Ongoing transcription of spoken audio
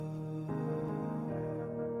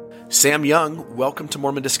Sam Young, welcome to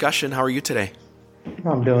Mormon Discussion. How are you today?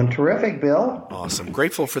 I'm doing terrific, Bill. Awesome.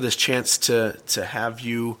 Grateful for this chance to have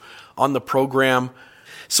you on the program.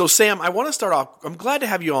 So, Sam, I want to start off. I'm glad to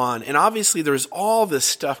have you on. And obviously, there's all this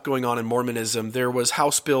stuff going on in Mormonism. There was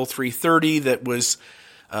House Bill 330 that was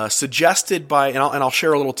suggested by, and I'll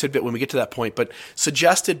share a little tidbit when we get to that point, but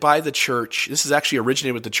suggested by the church. This is actually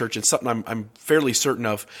originated with the church and something I'm fairly certain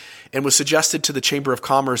of, and was suggested to the Chamber of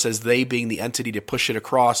Commerce as they being the entity to push it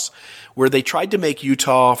across, where they tried to make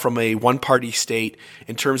Utah from a one-party state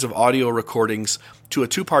in terms of audio recordings to a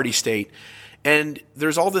two-party state. And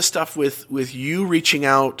there's all this stuff with you reaching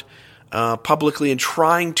out publicly and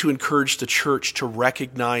trying to encourage the church to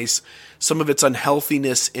recognize some of its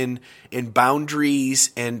unhealthiness in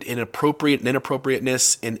boundaries and in appropriate and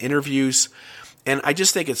inappropriateness in interviews. And I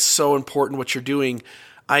just think it's so important what you're doing.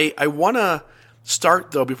 I want to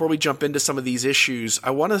start, though, before we jump into some of these issues, I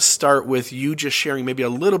want to start with you just sharing maybe a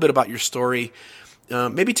little bit about your story.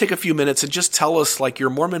 Maybe take a few minutes and just tell us like your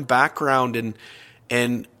Mormon background and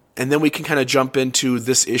then we can kind of jump into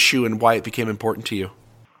this issue and why it became important to you.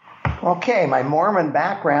 Okay, my Mormon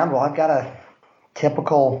background, well, I've got a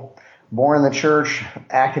typical born in the church,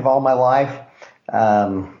 active all my life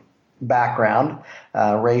background.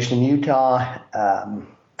 Raised in Utah,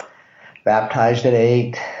 baptized at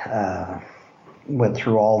 8, went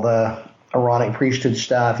through all the Aaronic priesthood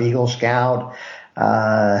stuff, Eagle Scout,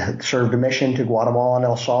 served a mission to Guatemala and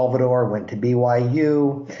El Salvador, went to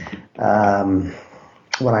BYU.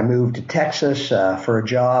 When I moved to Texas for a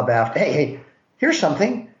job after, hey, here's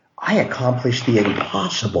something. I accomplished the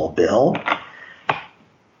impossible, Bill.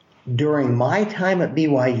 During my time at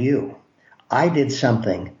BYU, I did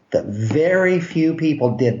something that very few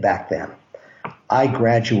people did back then. I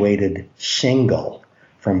graduated single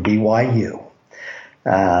from BYU.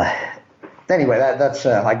 Anyway, that's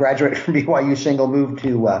I graduated from BYU single, moved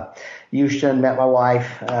to Houston, met my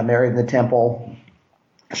wife, married in the temple,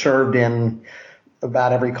 served in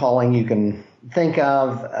about every calling you can think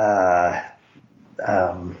of,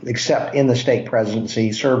 except in the stake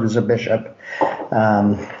presidency, served as a bishop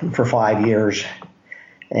for 5 years,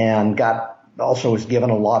 and was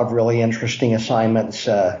given a lot of really interesting assignments.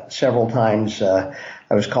 Several times I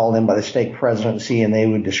was called in by the stake presidency, and they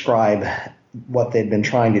would describe what they'd been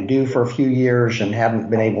trying to do for a few years and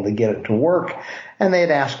hadn't been able to get it to work, and they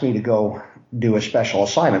had asked me to go do a special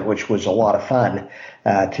assignment, which was a lot of fun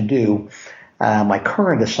to do. My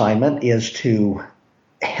current assignment is to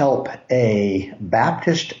help a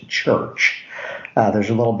Baptist church.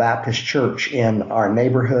 There's a little Baptist church in our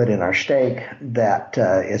neighborhood, in our stake, that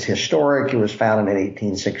is historic. It was founded in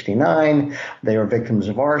 1869. They were victims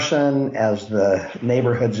of arson. As the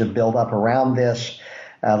neighborhoods have built up around this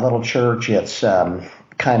little church, it's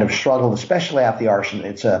kind of struggled, especially after the arson.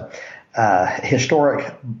 It's a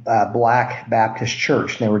historic black Baptist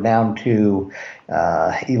church. They were down to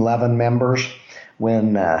 11 members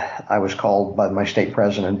when I was called by my stake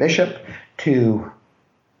president and bishop to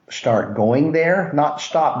start going there, not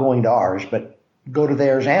stop going to ours, but go to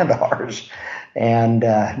theirs and ours, and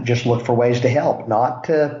just look for ways to help, not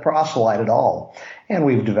to proselyte at all. And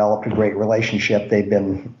we've developed a great relationship. They've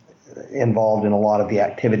been involved in a lot of the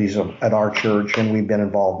activities at our church, and we've been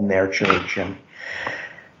involved in their church. And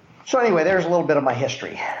so anyway, there's a little bit of my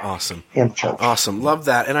history. Awesome. In church. Awesome. Love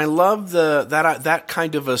that. And I love that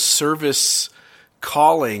kind of a service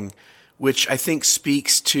calling, which I think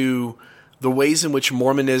speaks to the ways in which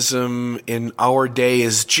Mormonism in our day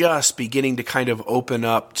is just beginning to kind of open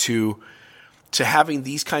up to having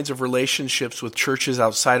these kinds of relationships with churches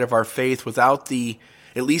outside of our faith without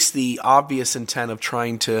at least the obvious intent of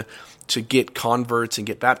trying to get converts and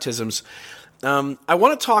get baptisms. I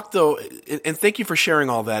want to talk, though, and thank you for sharing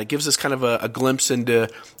all that. It gives us kind of a glimpse into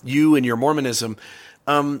you and your Mormonism.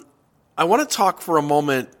 I want to talk for a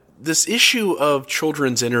moment this issue of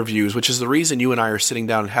children's interviews, which is the reason you and I are sitting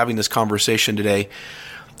down and having this conversation today.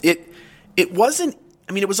 It wasn't,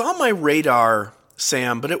 it was on my radar,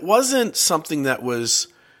 Sam, but it wasn't something that was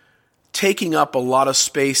taking up a lot of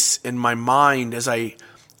space in my mind as I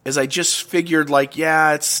just figured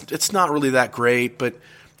it's not really that great, but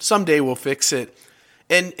someday we'll fix it.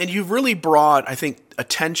 And you've really brought, I think,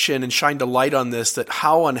 attention and shined a light on this, that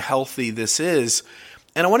how unhealthy this is.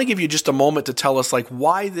 And I want to give you just a moment to tell us,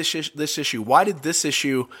 why this issue? Why did this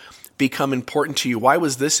issue become important to you? Why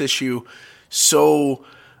was this issue so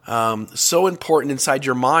important inside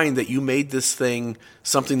your mind that you made this thing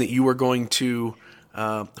something that you were going to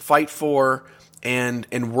fight for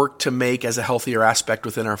and work to make as a healthier aspect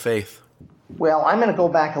within our faith? Well, I'm going to go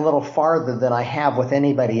back a little farther than I have with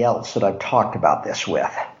anybody else that I've talked about this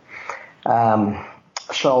with.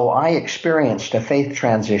 So I experienced a faith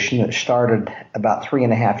transition that started about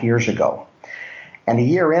 3.5 years ago. And a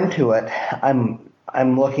year into it,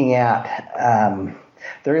 I'm looking at,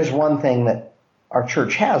 there is one thing that our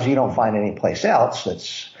church has you don't find anyplace else,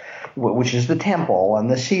 which is the temple and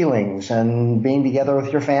the ceilings and being together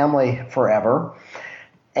with your family forever.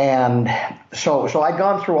 And so I'd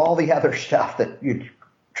gone through all the other stuff that you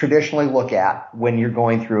traditionally look at when you're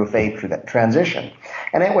going through a faith transition.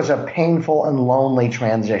 And it was a painful and lonely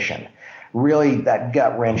transition. Really that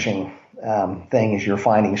gut-wrenching thing as you're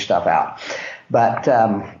finding stuff out. But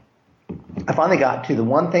I finally got to the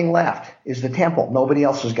one thing left is the temple. Nobody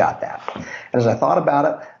else has got that. And as I thought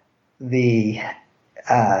about it,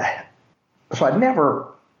 so I'd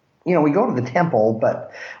never, we go to the temple,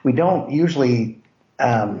 but we don't usually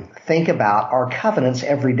think about our covenants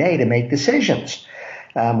every day to make decisions.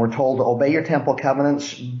 We're told to obey your temple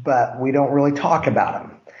covenants, but we don't really talk about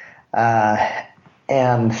them.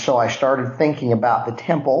 And so I started thinking about the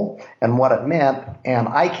temple and what it meant, and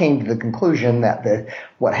I came to the conclusion that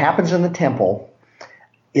what happens in the temple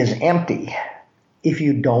is empty if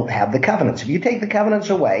you don't have the covenants. If you take the covenants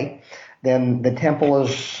away, then the temple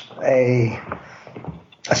is a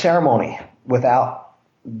ceremony without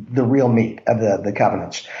the real meat of the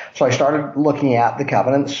covenants. So I started looking at the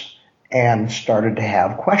covenants and started to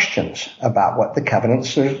have questions about what the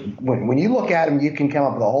covenants are. When you look at them, you can come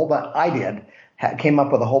up with a whole bunch. I came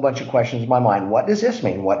up with a whole bunch of questions in my mind. What does this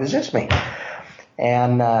mean? What does this mean?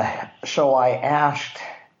 And so I asked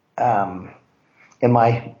in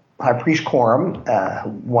my high priest quorum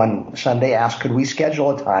one Sunday, could we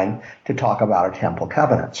schedule a time to talk about our temple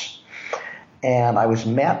covenants? And I was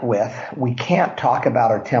met with, we can't talk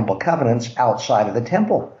about our temple covenants outside of the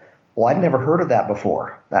temple. Well, I'd never heard of that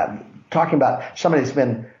before. Talking about somebody that's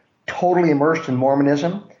been totally immersed in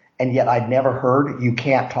Mormonism, and yet I'd never heard you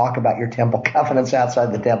can't talk about your temple covenants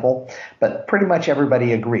outside the temple. But pretty much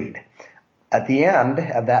everybody agreed. At the end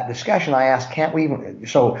of that discussion, I asked, can't we even,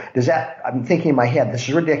 I'm thinking in my head, this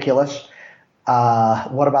is ridiculous.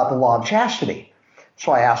 What about the law of chastity?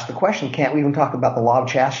 So I asked the question, can't we even talk about the law of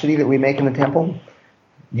chastity that we make in the temple?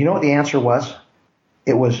 You know what the answer was?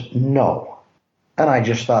 It was no. And I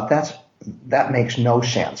just thought that makes no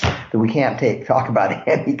sense, that we can't talk about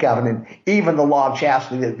any covenant, even the law of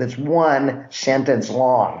chastity that's one sentence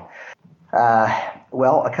long.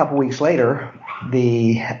 Well, a couple weeks later,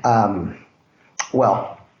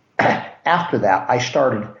 after that, I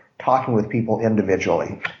started talking with people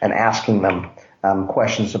individually and asking them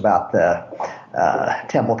questions about the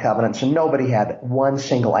temple covenants, and nobody had one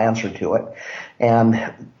single answer to it. And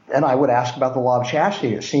I would ask about the law of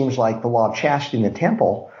chastity. It seems like the law of chastity in the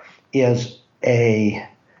temple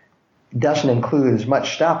doesn't include as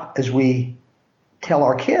much stuff as we tell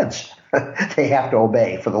our kids they have to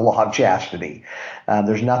obey for the law of chastity.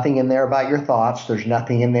 There's nothing in there about your thoughts. There's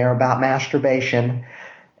nothing in there about masturbation.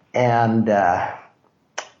 And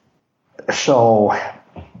so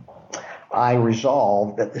I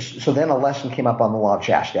resolved that so then a lesson came up on the law of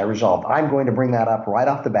chastity. I resolved I'm going to bring that up right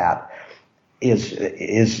off the bat.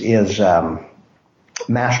 Is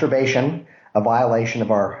masturbation a violation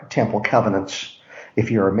of our temple covenants?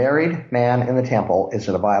 If you're a married man in the temple, is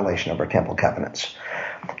it a violation of our temple covenants?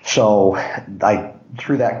 So I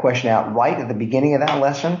threw that question out right at the beginning of that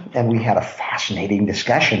lesson, and we had a fascinating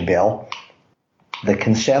discussion, Bill. The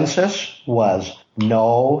consensus was,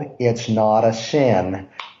 no, it's not a sin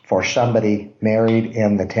for somebody married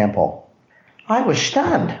in the temple. I was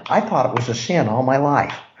stunned. I thought it was a sin all my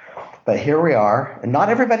life. But here we are, and not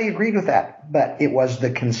everybody agreed with that, but it was the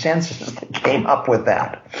consensus that came up with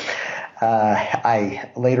that.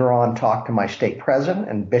 I later on talked to my stake president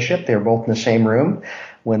and bishop. They were both in the same room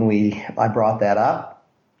when I brought that up.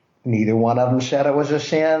 Neither one of them said it was a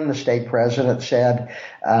sin. The stake president said,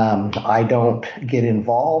 I don't get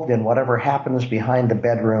involved in whatever happens behind the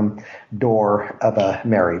bedroom door of a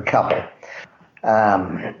married couple.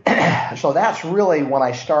 So that's really when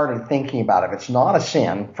I started thinking about it. If it's not a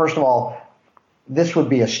sin, first of all, this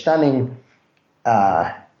would stun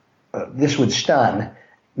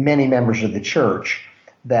many members of the church,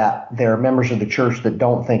 that there are members of the church that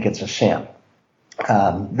don't think it's a sin.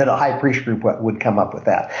 That a high priest group would come up with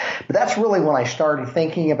that. But that's really when I started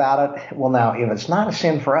thinking about it. Well, now, if it's not a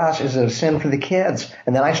sin for us, is it a sin for the kids?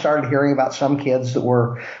 And then I started hearing about some kids that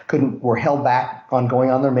were held back on going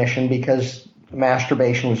on their mission because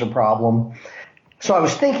masturbation was a problem. So I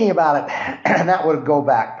was thinking about it, and that would go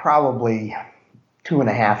back probably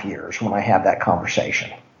 2.5 years when I had that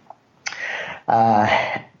conversation.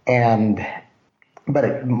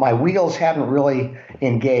 But my wheels hadn't really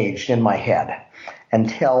engaged in my head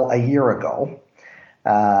until a year ago.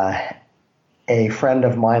 a friend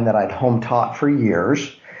of mine that I'd home taught for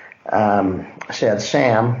years said,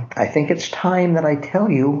 Sam, I think it's time that I tell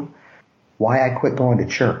you why I quit going to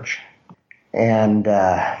church. And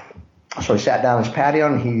so he sat down on his patio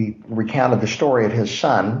and he recounted the story of his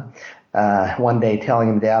son one day telling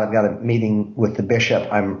him, Dad, I've got a meeting with the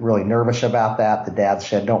bishop. I'm really nervous about that. The dad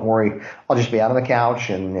said, don't worry, I'll just be out on the couch,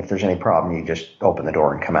 and if there's any problem, you just open the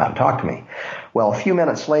door and come out and talk to me. Well, a few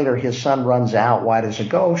minutes later, his son runs out white as a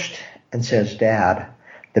ghost and says, Dad,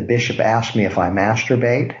 the bishop asked me if I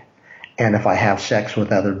masturbate and if I have sex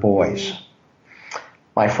with other boys.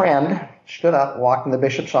 My friend stood up, walked in the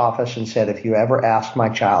bishop's office, and said, if you ever ask my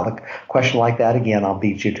child a question like that again, I'll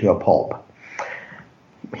beat you to a pulp.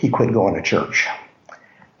 He quit going to church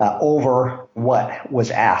over what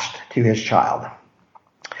was asked to his child.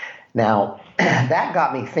 Now, that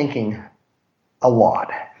got me thinking a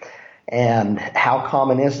lot. And how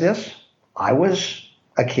common is this? I was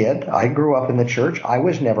a kid. I grew up in the church. I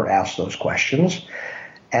was never asked those questions.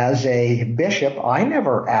 As a bishop, I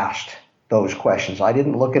never asked those questions. I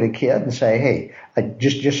didn't look at a kid and say, hey,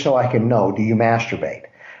 just so I can know, do you masturbate?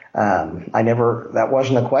 That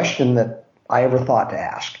wasn't a question that I ever thought to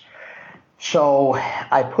ask. So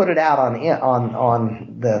I put it out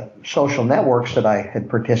on the social networks that I had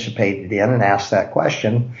participated in and asked that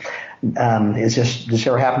question. Does this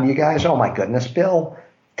ever happen to you guys? Oh my goodness, Bill,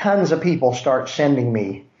 tons of people start sending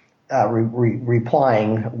me,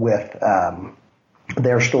 replying with,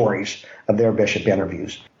 their stories of their bishop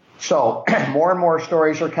interviews. So more and more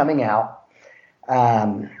stories are coming out.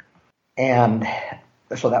 And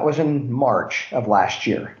so that was in March of last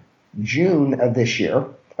year. June of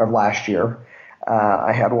last year,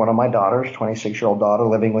 I had one of my daughters, 26-year-old daughter,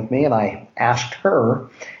 living with me, and I asked her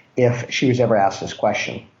if she was ever asked this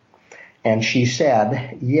question. And she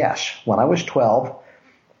said, yes, when I was 12,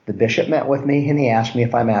 the bishop met with me and he asked me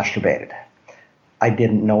if I masturbated. I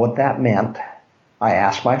didn't know what that meant. I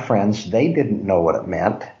asked my friends. They didn't know what it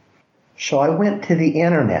meant. So I went to the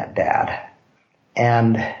internet, Dad,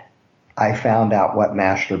 and I found out what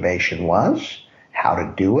masturbation was, how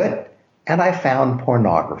to do it, and I found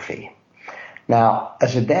pornography. Now,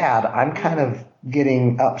 as a dad, I'm kind of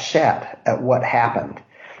getting upset at what happened,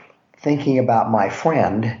 thinking about my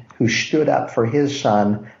friend who stood up for his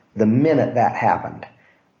son the minute that happened.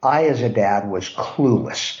 I, as a dad, was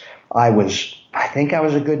clueless. I think I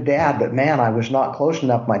was a good dad, but man, I was not close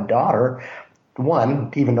enough. My daughter,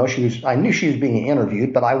 one, even though I knew she was being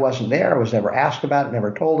interviewed, but I wasn't there. I was never asked about it,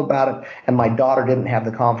 never told about it. And my daughter didn't have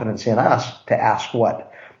the confidence in us to ask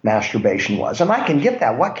what masturbation was. And I can get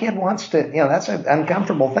that. What kid wants to, that's an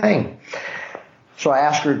uncomfortable thing. So I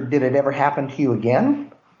asked her, did it ever happen to you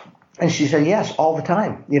again? And she said, yes, all the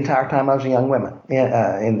time. The entire time I was a young woman,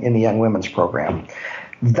 in the young women's program.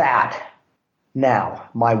 Now,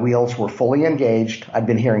 my wheels were fully engaged. I'd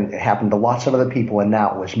been hearing it happen to lots of other people, and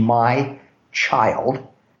now it was my child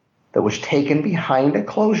that was taken behind a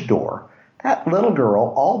closed door. That little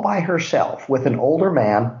girl, all by herself, with an older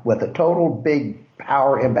man with a total big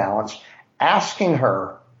power imbalance, asking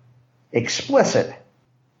her an explicit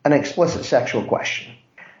sexual question.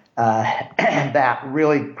 That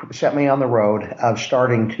really set me on the road of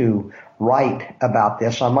starting to write about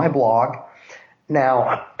this on my blog.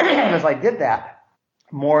 Now, as I did that,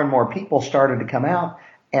 more and more people started to come out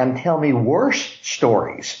and tell me worse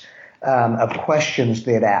stories of questions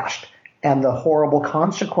they'd asked and the horrible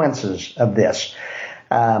consequences of this.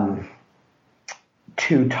 To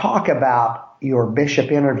talk about your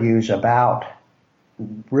bishop interviews about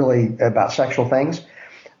sexual things,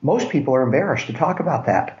 most people are embarrassed to talk about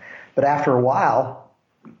that. But after a while,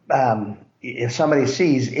 if somebody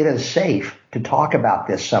sees it is safe to talk about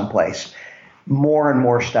this someplace, more and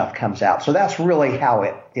more stuff comes out. So that's really how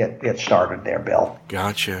it started there, Bill.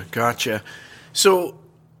 Gotcha. So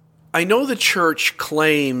I know the church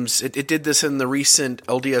claims, it did this in the recent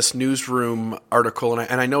LDS Newsroom article,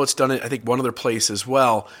 and I know it's done it, I think, one other place as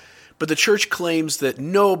well, but the church claims that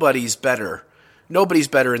nobody's better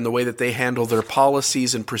in the way that they handle their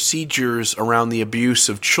policies and procedures around the abuse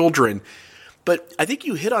of children. But I think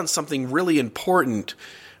you hit on something really important,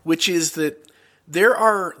 which is that there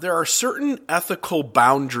are certain ethical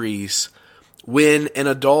boundaries when an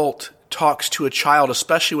adult talks to a child,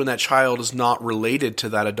 especially when that child is not related to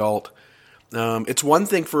that adult. It's one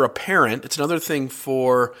thing for a parent. It's another thing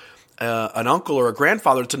for an uncle or a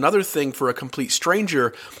grandfather. It's another thing for a complete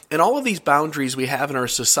stranger. And all of these boundaries we have in our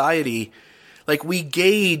society, like we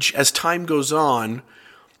gauge as time goes on,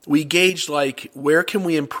 we gauge like where can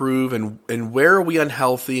we improve and where are we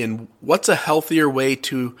unhealthy and what's a healthier way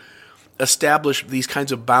to establish these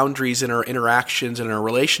kinds of boundaries in our interactions and our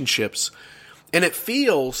relationships. And it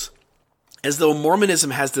feels as though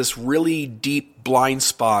Mormonism has this really deep blind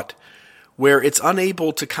spot where it's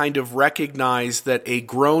unable to kind of recognize that a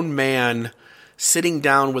grown man sitting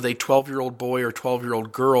down with a 12-year-old boy or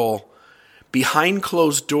 12-year-old girl behind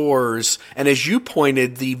closed doors, and as you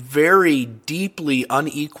pointed, the very deeply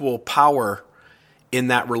unequal power in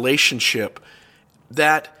that relationship,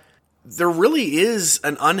 that there really is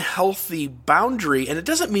an unhealthy boundary. And it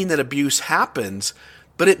doesn't mean that abuse happens,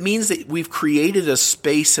 but it means that we've created a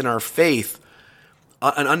space in our faith,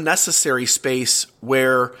 an unnecessary space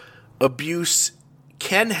where abuse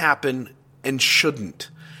can happen and shouldn't.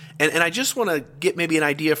 And I just want to get maybe an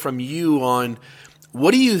idea from you on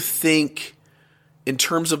what do you think in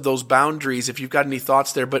terms of those boundaries, if you've got any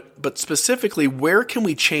thoughts there, but specifically, where can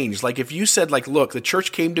we change? Like if you said, like, look, the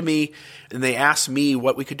church came to me and they asked me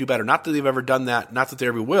what we could do better. Not that they've ever done that, not that they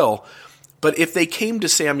ever will, but if they came to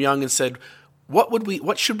Sam Young and said,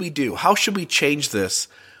 what should we do? How should we change this?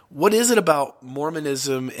 What is it about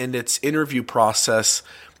Mormonism and its interview process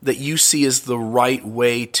that you see as the right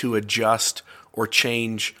way to adjust or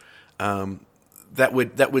change that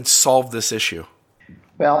would solve this issue?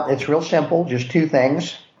 Well, it's real simple, just two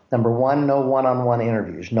things. Number one, no one-on-one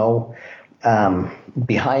interviews, no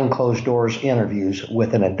behind closed doors interviews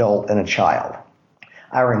with an adult and a child.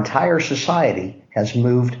 Our entire society has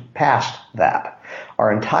moved past that.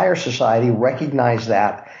 Our entire society recognized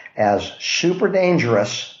that as super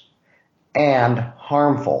dangerous and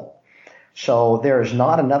harmful. So there is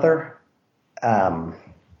not another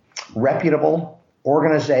reputable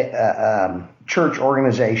church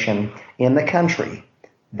organization in the country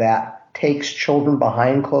that takes children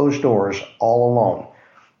behind closed doors all alone.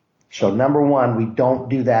 So number one, we don't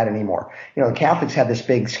do that anymore. You know, the Catholics had this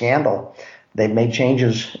big scandal. They've made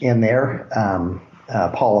changes in their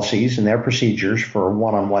policies and their procedures for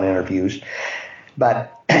one-on-one interviews.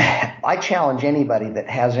 But I challenge anybody that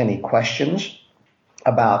has any questions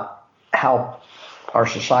about how our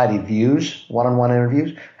society views one-on-one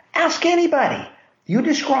interviews, ask anybody. You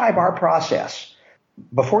describe our process.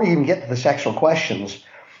 Before you even get to the sexual questions,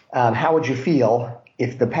 how would you feel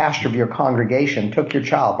if the pastor of your congregation took your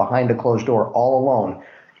child behind a closed door all alone?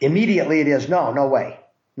 Immediately it is, no way.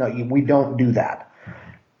 No, we don't do that.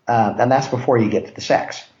 And that's before you get to the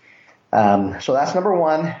sex. So that's number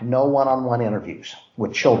one, no one-on-one interviews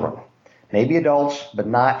with children. Maybe adults, but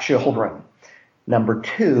not children. Number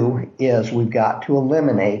two is we've got to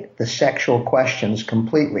eliminate the sexual questions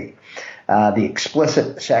completely. The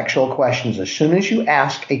explicit sexual questions. As soon as you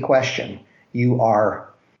ask a question, you are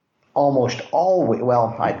almost always,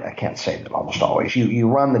 well, I can't say that almost always. You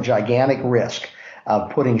run the gigantic risk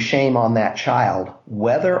of putting shame on that child,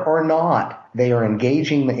 whether or not they are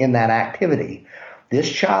engaging in that activity. This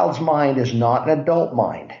child's mind is not an adult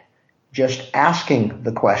mind. Just asking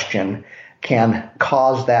the question can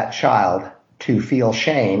cause that child to feel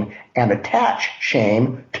shame and attach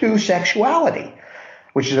shame to sexuality,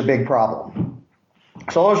 which is a big problem.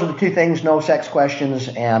 So those are the two things: no sex questions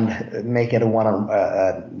and make it no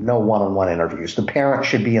one-on-one interviews. The parents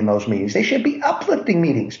should be in those meetings. They should be uplifting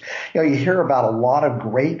meetings. You know, you hear about a lot of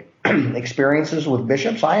great experiences with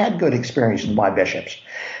bishops. I had good experiences with my bishops.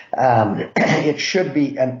 It should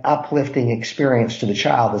be an uplifting experience to the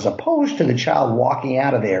child, as opposed to the child walking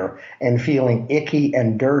out of there and feeling icky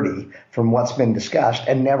and dirty from what's been discussed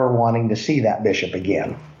and never wanting to see that bishop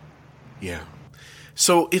again. Yeah.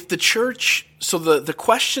 So if the church, so the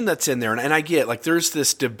question that's in there, and I get, like, there's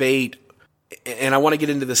this debate, and I want to get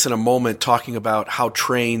into this in a moment, talking about how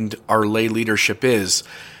trained our lay leadership is,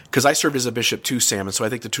 because I served as a bishop too, Sam, and so I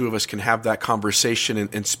think the two of us can have that conversation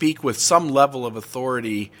and speak with some level of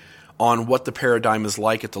authority on what the paradigm is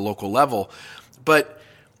like at the local level. But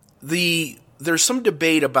there's some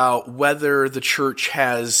debate about whether the church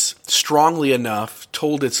has strongly enough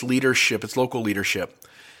told its leadership, its local leadership,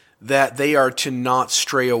 that they are to not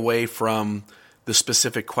stray away from the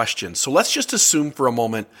specific questions. So let's just assume for a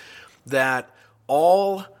moment that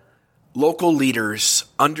all local leaders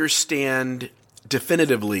understand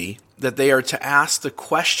definitively that they are to ask the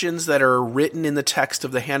questions that are written in the text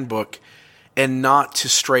of the handbook and not to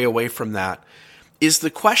stray away from that. Is the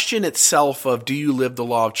question itself of, do you live the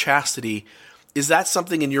law of chastity, is that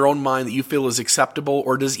something in your own mind that you feel is acceptable,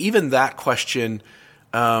 or does even that question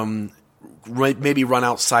maybe run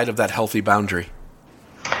outside of that healthy boundary?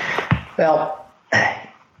 Well,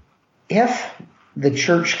 if the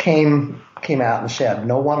church came out and said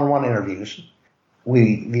no one-on-one interviews,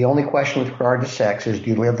 the only question with regard to sex is,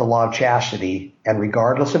 do you live the law of chastity? And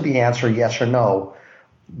regardless of the answer, yes or no,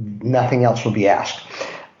 nothing else will be asked.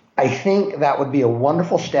 I think that would be a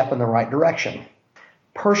wonderful step in the right direction.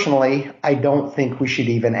 Personally, I don't think we should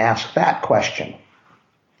even ask that question.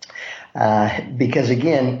 Because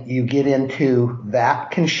again, you get into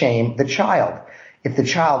that can shame the child. If the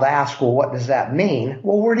child asks, well, what does that mean?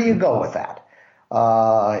 Well, where do you go with that?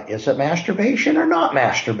 Is it masturbation or not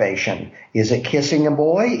masturbation? Is it kissing a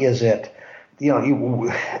boy? Is it,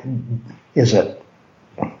 is it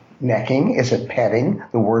necking? Is it petting?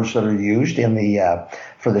 The words that are used in the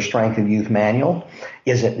for the Strength of Youth manual.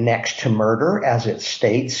 Is it next to murder, as it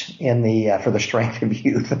states in the for the Strength of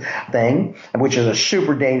Youth thing, which is a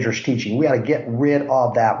super dangerous teaching. We got to get rid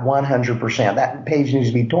of that 100%. That page needs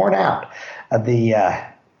to be torn out of the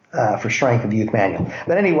for Strength of Youth manual.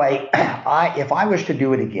 But anyway, if I was to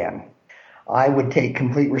do it again, I would take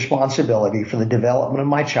complete responsibility for the development of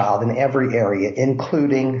my child in every area,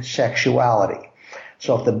 including sexuality.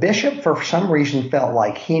 So if the bishop, for some reason, felt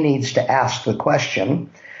like he needs to ask the question,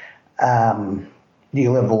 do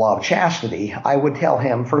you live the law of chastity? I would tell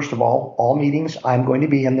him, first of all meetings, I'm going to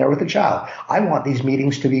be in there with the child. I want these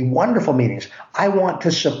meetings to be wonderful meetings. I want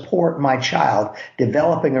to support my child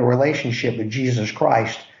developing a relationship with Jesus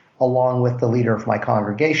Christ along with the leader of my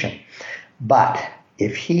congregation. But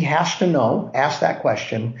if he has to ask that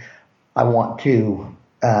question, I want to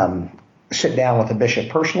sit down with the bishop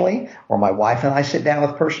personally, or my wife and I sit down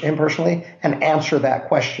with him personally and answer that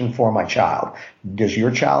question for my child. Does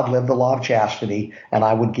your child live the law of chastity? And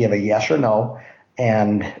I would give a yes or no,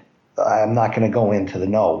 and I'm not going to go into the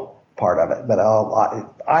no part of it, but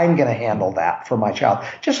I'm going to handle that for my child.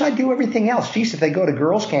 Just like I do everything else. Geez, if they go to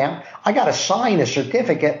girls' camp, I got to sign a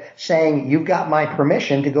certificate saying you've got my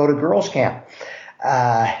permission to go to girls' camp.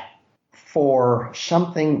 For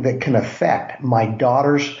something that can affect my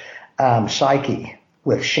daughter's psyche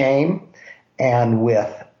with shame and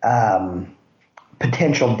with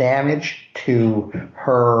potential damage to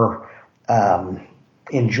her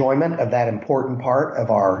enjoyment of that important part of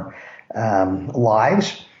our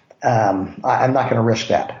lives, I'm not going to risk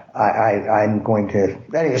that. I'm going to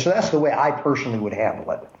anyway. So that's the way I personally would handle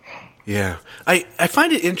it. Yeah, I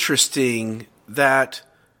find it interesting that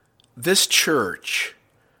this church,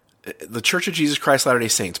 the Church of Jesus Christ Latter-day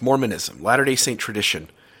Saints, Mormonism, Latter-day Saint tradition,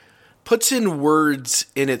 puts in words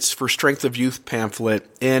in its For Strength of Youth pamphlet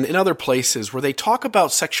and in other places where they talk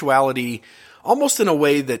about sexuality almost in a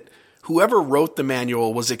way that whoever wrote the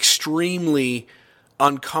manual was extremely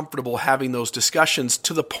uncomfortable having those discussions,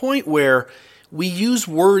 to the point where we use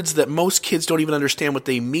words that most kids don't even understand what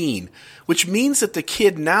they mean, which means that the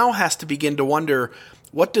kid now has to begin to wonder,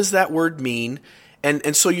 what does that word mean?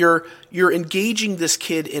 And so you're engaging this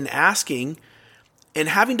kid in asking and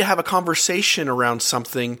having to have a conversation around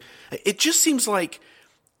something. It just seems like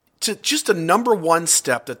just a number one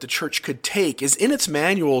step that the church could take is in its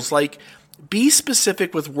manuals, like, be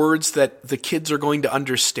specific with words that the kids are going to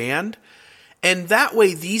understand. And that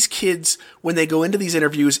way, these kids, when they go into these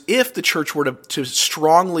interviews, if the church were to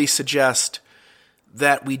strongly suggest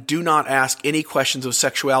that we do not ask any questions of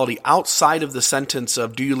sexuality outside of the sentence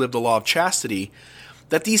of, do you live the law of chastity,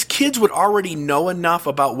 that these kids would already know enough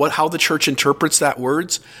about how the church interprets that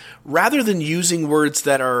words, rather than using words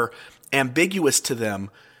that are ambiguous to them,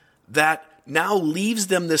 that now leaves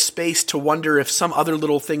them this space to wonder if some other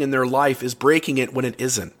little thing in their life is breaking it when it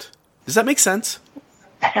isn't. Does that make sense?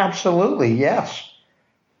 Absolutely, yes.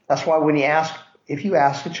 That's why if you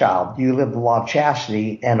ask a child, do you live the law of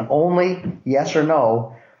chastity, and only yes or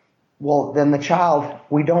no, well, then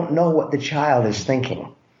we don't know what the child is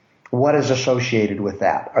thinking. What is associated with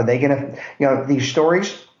that? Are they going to, these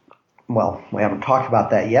stories, well, we haven't talked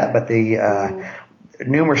about that yet, but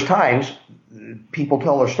numerous times people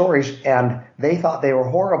tell their stories and they thought they were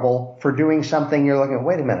horrible for doing something. You're looking at,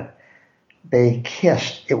 wait a minute, they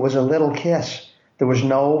kissed. It was a little kiss. There was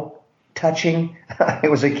no touching.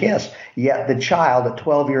 It was a kiss. Yet the child at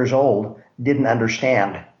 12 years old didn't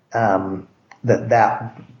understand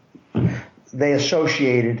that they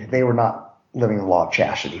associated, they were not living the law of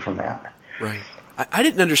chastity from that. Right. I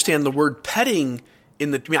didn't understand the word petting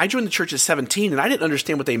I joined the church at 17, and I didn't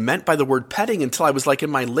understand what they meant by the word petting until I was like in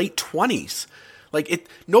my late 20s.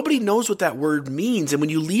 Nobody knows what that word means. And when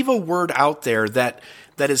you leave a word out there that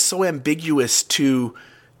is so ambiguous to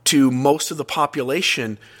most of the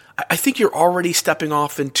population, I think you're already stepping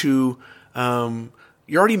off into,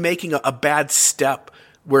 you're already making a bad step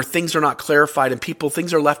where things are not clarified and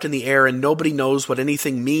things are left in the air and nobody knows what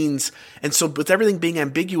anything means. And so with everything being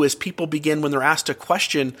ambiguous, people begin, when they're asked a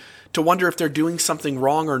question, to wonder if they're doing something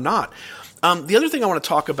wrong or not. The other thing I want to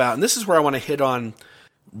talk about, and this is where I want to hit on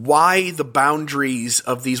why the boundaries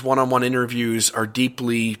of these one-on-one interviews are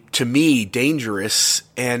deeply, to me, dangerous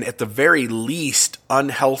and at the very least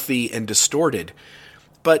unhealthy and distorted.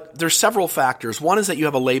 But there's several factors. One is that you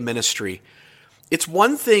have a lay ministry. It's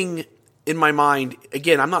one thing in my mind,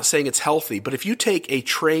 again, I'm not saying it's healthy, but if you take a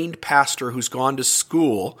trained pastor who's gone to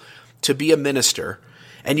school to be a minister,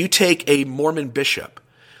 and you take a Mormon bishop,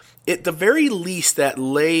 at the very least, that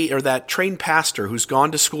lay or that trained pastor who's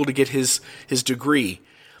gone to school to get his degree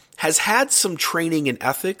has had some training in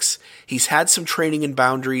ethics. He's had some training in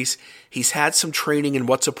boundaries. He's had some training in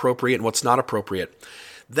what's appropriate and what's not appropriate.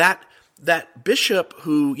 That bishop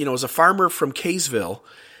who, is a farmer from Kaysville,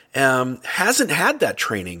 hasn't had that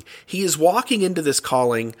training. He is walking into this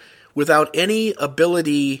calling without any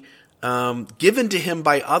ability given to him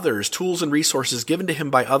by others, tools and resources given to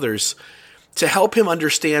him by others to help him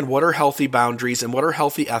understand what are healthy boundaries and what are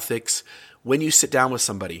healthy ethics when you sit down with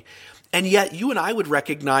somebody. And yet you and I would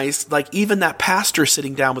recognize, like, even that pastor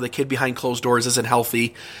sitting down with a kid behind closed doors isn't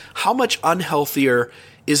healthy. How much unhealthier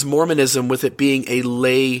is Mormonism with it being a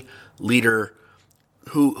lay leader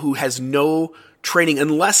who has no training,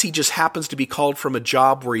 unless he just happens to be called from a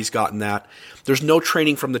job where he's gotten that. There's no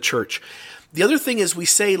training from the church. The other thing is we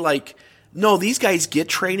say, like, no, these guys get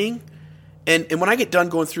training. And when I get done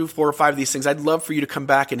going through 4 or 5 of these things, I'd love for you to come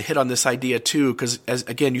back and hit on this idea too, because,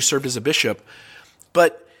 again, you served as a bishop.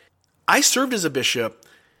 But I served as a bishop,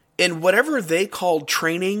 and whatever they called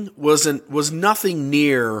training was nothing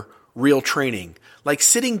near real training. Like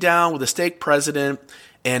sitting down with a stake president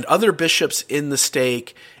and other bishops in the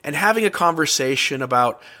stake and having a conversation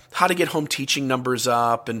about how to get home teaching numbers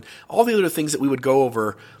up and all the other things that we would go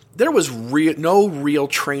over. There was no real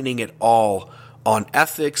training at all on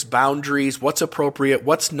ethics, boundaries, what's appropriate,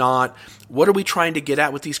 what's not, what are we trying to get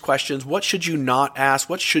at with these questions, what should you not ask,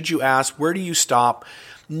 what should you ask, where do you stop?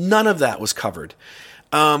 None of that was covered.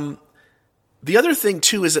 The other thing,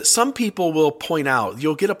 too, is that some people will point out,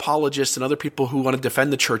 you'll get apologists and other people who want to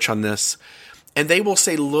defend the church on this, and they will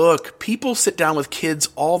say, look, people sit down with kids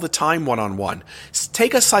all the time one-on-one.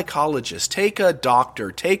 Take a psychologist, take a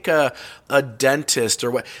doctor, take a dentist,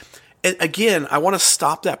 or what. And again, I want to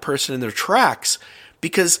stop that person in their tracks,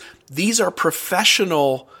 because these are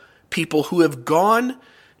professional people who have gone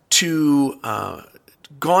to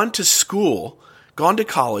school, gone to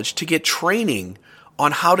college to get training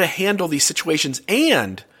on how to handle these situations.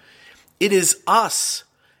 And it is us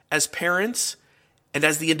as parents and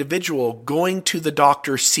as the individual going to the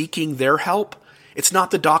doctor seeking their help. It's not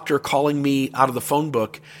the doctor calling me out of the phone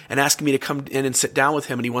book and asking me to come in and sit down with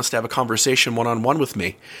him and he wants to have a conversation one-on-one with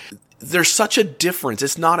me. There's such a difference.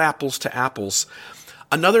 It's not apples to apples.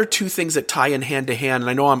 Another 2 things that tie in hand to hand, and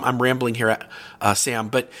I know I'm rambling here, Sam,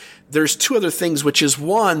 but there's 2 other things, which is,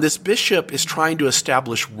 one, this bishop is trying to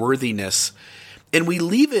establish worthiness, and we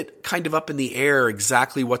leave it kind of up in the air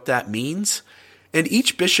exactly what that means. And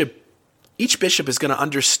each bishop is going to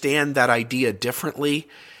understand that idea differently,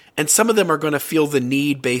 and some of them are going to feel the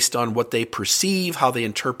need based on what they perceive, how they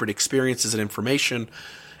interpret experiences and information,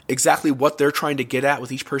 exactly what they're trying to get at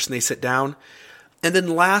with each person they sit down. And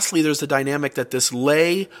then lastly, there's the dynamic that this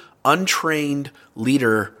lay, untrained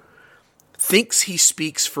leader thinks he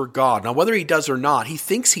speaks for God. Now, whether he does or not, he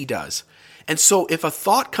thinks he does. And so if a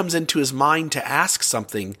thought comes into his mind to ask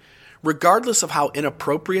something, regardless of how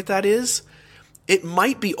inappropriate that is, it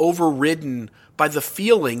might be overridden by the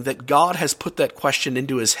feeling that God has put that question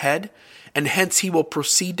into his head, and hence he will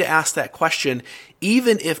proceed to ask that question,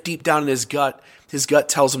 even if deep down in his gut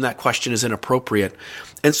tells him that question is inappropriate.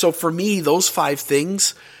 And so for me, those 5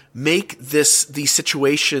 things make these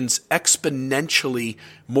situations exponentially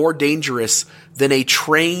more dangerous than a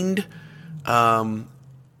trained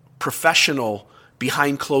professional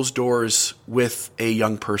behind closed doors with a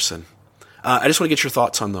young person. I just want to get your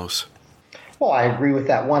thoughts on those. Well, I agree with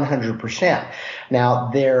that 100%.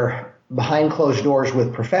 Now, they're behind closed doors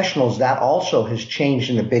with professionals. That also has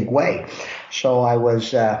changed in a big way. So I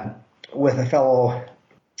was with a fellow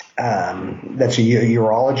that's a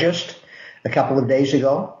urologist a couple of days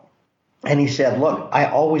ago, and he said, look, I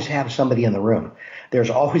always have somebody in the room.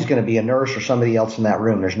 There's always going to be a nurse or somebody else in that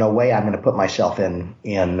room. There's no way I'm going to put myself in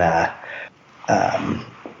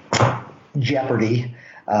jeopardy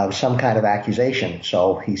of some kind of accusation.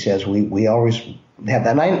 So he says we always have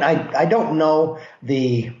that. And I don't know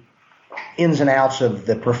the ins and outs of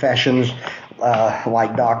the professions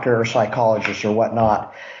like doctor or psychologist or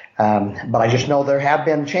whatnot. But I just know there have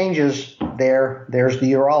been changes there. There's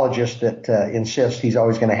the urologist that insists he's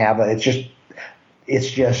always going to have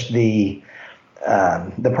it's just the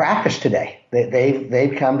practice today.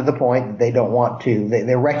 They've come to the point that they don't want to.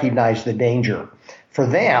 They recognize the danger for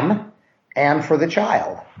them and for the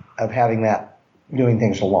child of having that, doing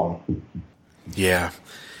things alone. Yeah.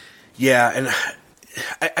 And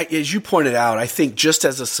as you pointed out, I think just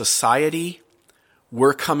as a society,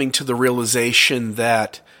 we're coming to the realization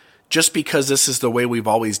that just because this is the way we've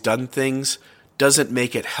always done things doesn't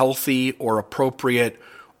make it healthy or appropriate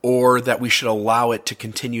or that we should allow it to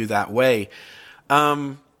continue that way.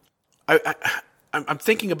 I'm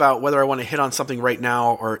thinking about whether I want to hit on something right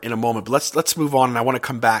now or in a moment, but let's move on, and I want to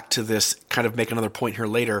come back to this, kind of make another point here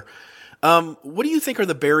later. What do you think are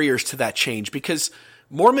the barriers to that change? Because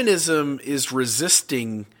Mormonism is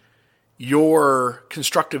resisting your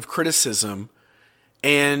constructive criticism,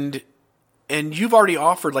 and you've already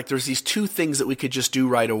offered, like, there's these two things that we could just do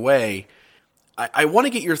right away. I want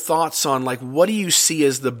to get your thoughts on, like, what do you see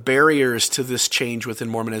as the barriers to this change within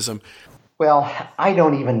Mormonism? Well, I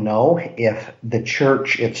don't even know if the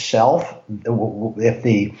church itself,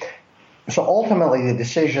 so ultimately the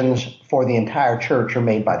decisions for the entire church are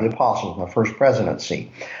made by the apostles in the first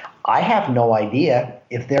presidency. I have no idea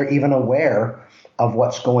if they're even aware of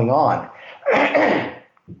what's going on.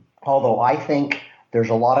 Although I think there's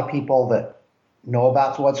a lot of people that know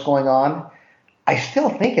about what's going on, I still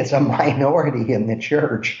think it's a minority in the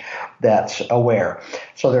church that's aware.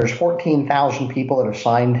 So there's 14,000 people that have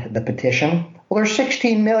signed the petition. Well, there's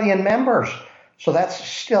 16 million members. So that's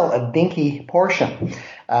still a dinky portion.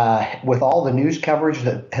 With all the news coverage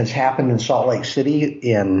that has happened in Salt Lake City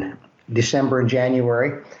in December and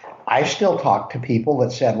January, I still talk to people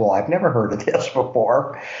that said, well, I've never heard of this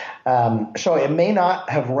before. So it may not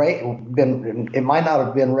have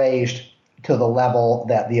been raised to the level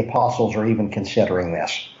that the apostles are even considering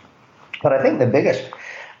this. But I think the biggest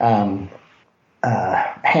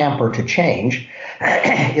hamper to change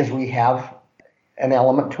is we have an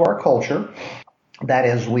element to our culture that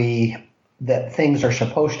is that things are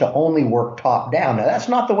supposed to only work top down. Now, that's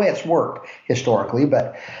not the way it's worked historically,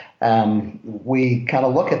 but we kind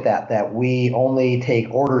of look at that we only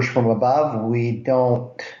take orders from above. We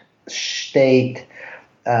don't state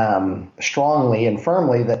strongly and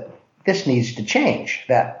firmly that this needs to change.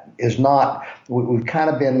 That is not, we've kind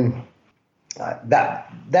of been,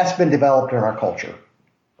 that's been developed in our culture.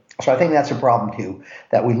 So I think that's a problem too,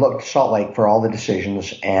 that we look to Salt Lake for all the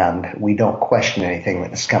decisions and we don't question anything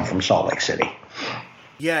that's come from Salt Lake City.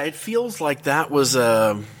 Yeah, it feels like that was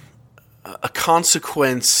a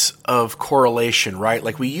consequence of correlation, right?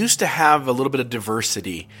 Like we used to have a little bit of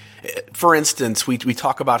diversity. For instance, we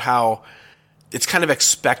talk about how it's kind of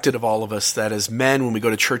expected of all of us that as men, when we go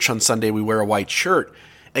to church on Sunday, we wear a white shirt.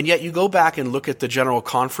 And yet you go back and look at the general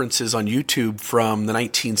conferences on YouTube from the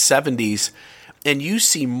 1970s, and you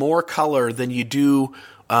see more color than you do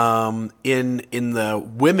in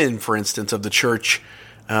the women, for instance, of the church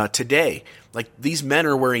today. Like these men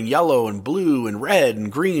are wearing yellow and blue and red and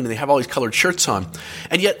green, and they have all these colored shirts on.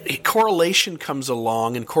 And yet correlation comes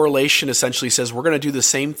along, and correlation essentially says we're going to do the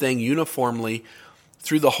same thing uniformly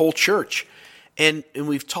through the whole church. And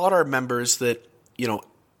we've taught our members that,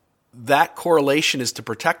 that correlation is to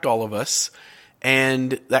protect all of us,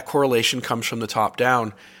 and that correlation comes from the top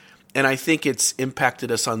down. And I think it's impacted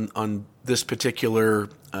us on this particular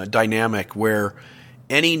dynamic where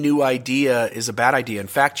any new idea is a bad idea. In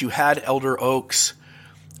fact, you had Elder Oaks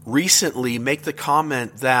recently make the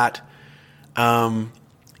comment that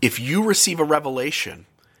if you receive a revelation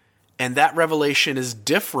and that revelation is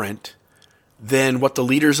different than what the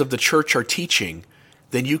leaders of the church are teaching,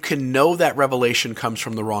 then you can know that revelation comes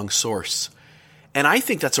from the wrong source. And I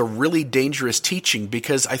think that's a really dangerous teaching,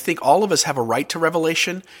 because I think all of us have a right to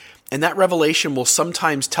revelation, and that revelation will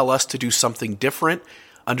sometimes tell us to do something different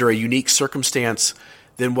under a unique circumstance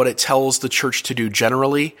than what it tells the church to do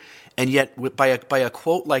generally. And yet by a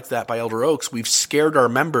quote like that by Elder Oaks, we've scared our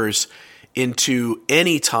members into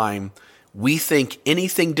any time we think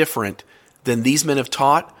anything different than these men have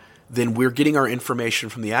taught, then we're getting our information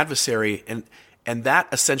from the adversary, and that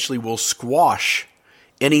essentially will squash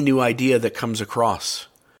any new idea that comes across.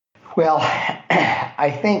 Well,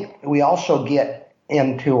 I think we also get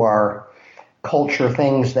into our culture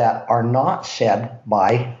things that are not said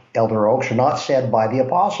by Elder Oaks, or not said by the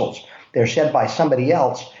apostles. They're said by somebody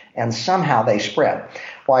else, and somehow they spread.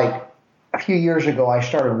 Like a few years ago, I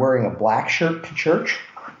started wearing a black shirt to church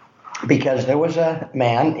because there was a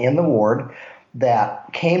man in the ward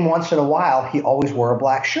that came once in a while. He always wore a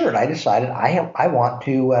black shirt. I decided I want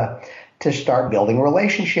to start building a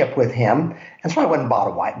relationship with him. And so I went and bought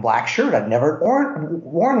a black shirt. I'd never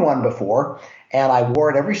worn one before, and I wore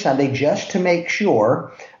it every Sunday just to make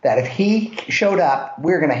sure that if he showed up,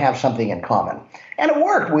 we were going to have something in common. And it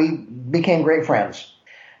worked. We became great friends.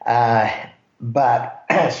 But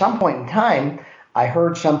at some point in time, I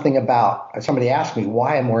heard something about, somebody asked me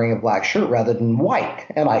why I'm wearing a black shirt rather than white.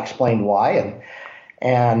 And I explained why.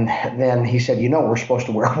 And then he said, we're supposed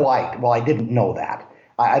to wear white. Well, I didn't know that.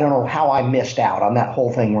 I don't know how I missed out on that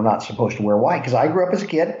whole thing. We're not supposed to wear white, because I grew up as a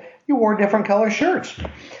kid you wore different color shirts.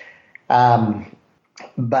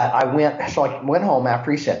 But I went home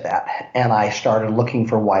after he said that, and I started looking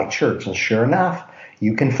for white shirts. And sure enough,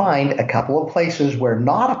 you can find a couple of places where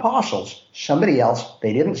not apostles, somebody else,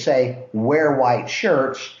 they didn't say wear white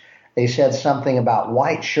shirts. They said something about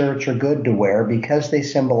white shirts are good to wear because they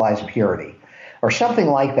symbolize purity or something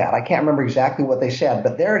like that. I can't remember exactly what they said,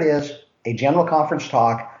 but there it is, a general conference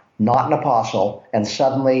talk, not an apostle, and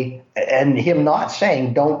suddenly, and him not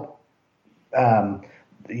saying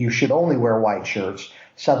you should only wear white shirts.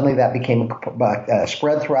 Suddenly that became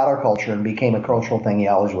spread throughout our culture and became a cultural thing. You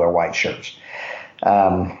always wear white shirts.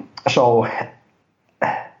 So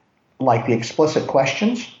like the explicit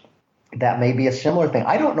questions, that may be a similar thing.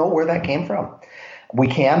 I don't know where that came from. We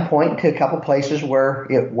can point to a couple places where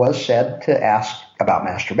it was said to ask about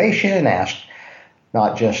masturbation, ask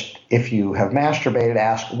not just if you have masturbated,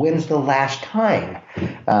 ask when's the last time.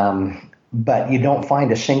 But you don't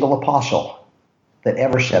find a single apostle that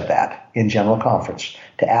ever said that in general conference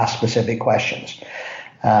to ask specific questions.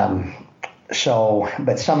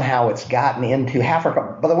 But somehow it's gotten into half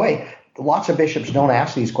our, by the way, lots of bishops don't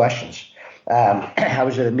ask these questions. I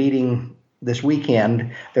was at a meeting this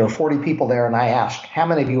weekend. There were 40 people there, and I asked, how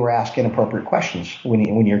many of you were asked inappropriate questions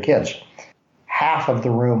when you're kids? Half of the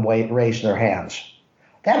room raised their hands.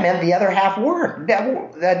 That meant the other half weren't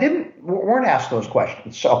asked those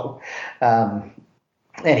questions. So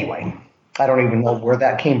anyway, I don't even know where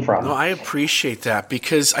that came from. No, I appreciate that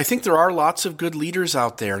because I think there are lots of good leaders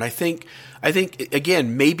out there. And I think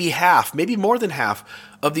again, maybe more than half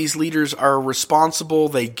of these leaders are responsible.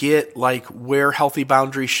 They get like where healthy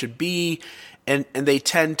boundaries should be, and they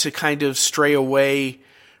tend to kind of stray away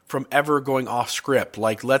from ever going off script.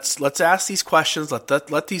 Like let's ask these questions,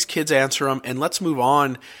 let these kids answer them, and let's move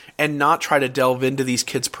on and not try to delve into these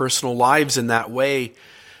kids' personal lives in that way.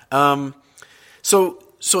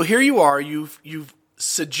 So here you are, you've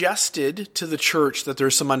suggested to the church that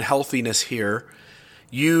there's some unhealthiness here.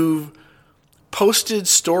 You've posted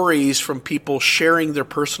stories from people sharing their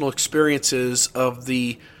personal experiences of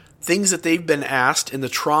the things that they've been asked and the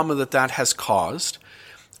trauma that has caused.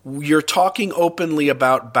 You're talking openly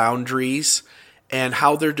about boundaries and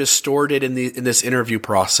how they're distorted in this interview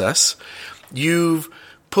process. You've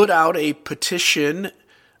put out a petition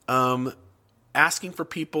asking for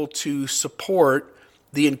people to support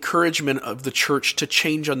the encouragement of the church to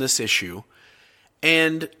change on this issue.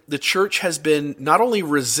 And the church has been not only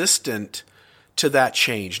resistant to that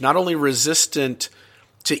change, not only resistant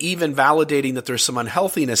to even validating that there's some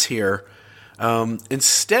unhealthiness here,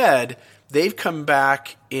 instead, they've come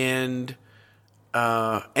back and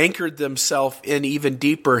anchored themselves in even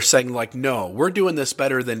deeper, saying like, no, we're doing this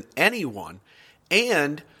better than anyone.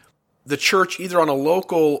 And the church, either on a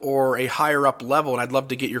local or a higher up level, and I'd love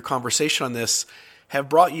to get your conversation on this, have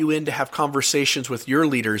brought you in to have conversations with your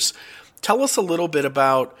leaders. Tell us a little bit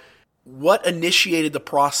about what initiated the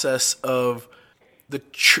process of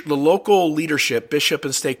the local leadership, bishop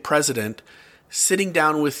and stake president, sitting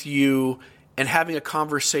down with you and having a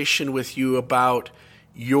conversation with you about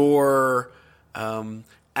your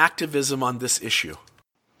activism on this issue.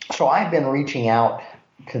 So I've been reaching out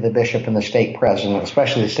to the bishop and the stake president,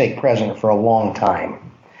 especially the stake president, for a long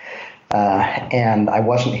time. And I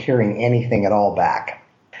wasn't hearing anything at all back.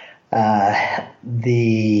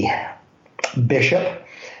 The bishop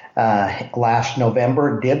last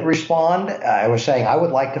November did respond. I was saying I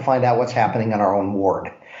would like to find out what's happening in our own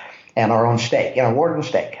ward and our own stake, in our ward and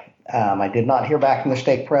stake. I did not hear back from the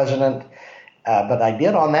stake president, but I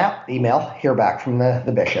did on that email hear back from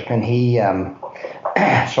the bishop. And he,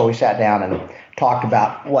 so we sat down and talked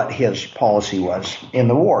about what his policy was in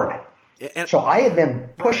the ward. So I had been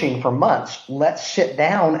pushing for months, let's sit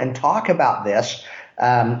down and talk about this.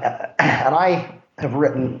 And I have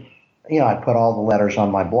written, I put all the letters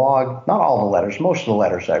on my blog, not all the letters, most of the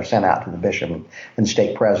letters I've sent out to the bishop and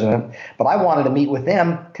stake president. But I wanted to meet with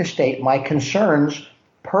them to state my concerns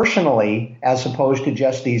personally, as opposed to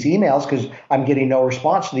just these emails, because I'm getting no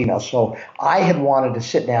response to the emails. So I had wanted to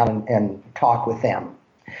sit down and talk with them.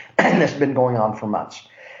 And this has been going on for months.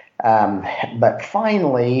 But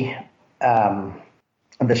finally,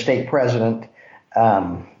 the stake president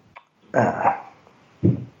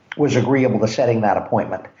was agreeable to setting that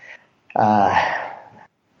appointment.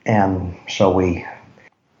 And so we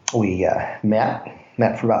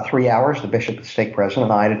met for about 3 hours, the bishop, the stake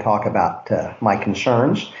president, and I, to talk about my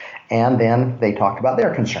concerns, and then they talked about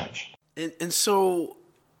their concerns. And so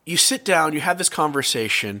you sit down, you have this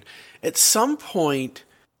conversation. At some point,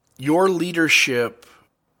 your leadership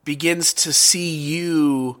begins to see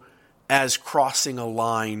you as crossing a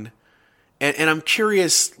line. And I'm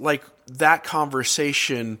curious, like, that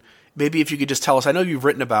conversation, maybe if you could just tell us, I know you've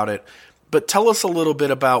written about it, but tell us a little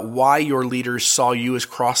bit about why your leaders saw you as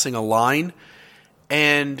crossing a line,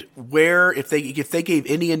 and where, if they gave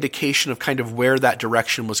any indication of kind of where that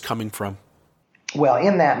direction was coming from. Well,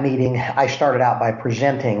 in that meeting, I started out by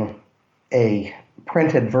presenting a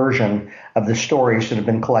printed version of the stories that have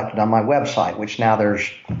been collected on my website, which now there's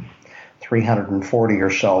 340 or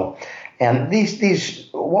so. And these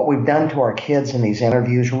what we've done to our kids in these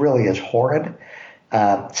interviews really is horrid.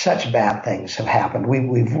 Such bad things have happened.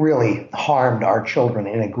 We've really harmed our children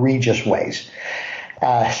in egregious ways.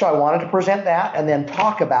 So I wanted to present that and then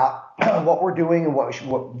talk about what we're doing and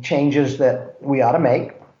what changes that we ought to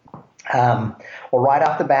make. Well, right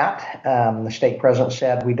off the bat, the stake president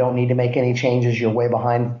said, "We don't need to make any changes. You're way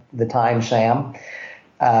behind the time, Sam."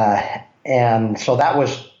 And so that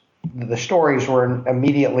was, the stories were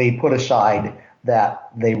immediately put aside, that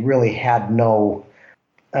they really had no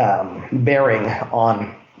bearing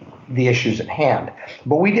on the issues at hand.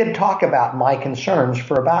 But we did talk about my concerns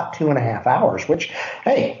for about 2.5 hours, which,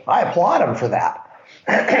 hey, I applaud him for that.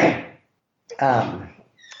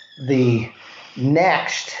 The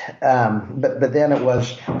next, but then it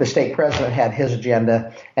was the stake president had his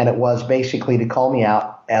agenda, and it was basically to call me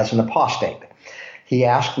out as an apostate. He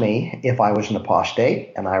asked me if I was an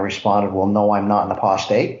apostate, and I responded, "Well, no, I'm not an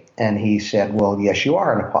apostate." And he said, "Well, yes, you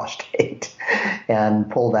are an apostate," and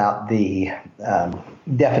pulled out the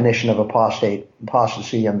definition of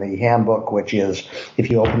apostasy in the handbook, which is if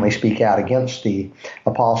you openly speak out against the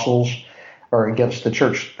apostles or against the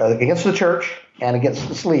church and against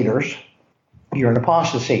its leaders, you're an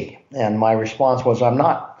apostasy. And my response was, I'm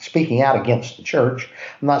not speaking out against the church.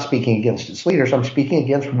 I'm not speaking against its leaders. I'm speaking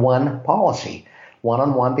against one policy,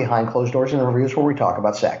 one-on-one behind closed doors interviews where we talk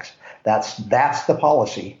about sex. That's the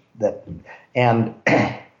policy and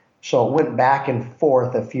so it went back and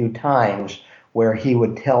forth a few times where he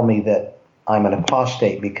would tell me that I'm an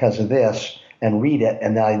apostate because of this and read it,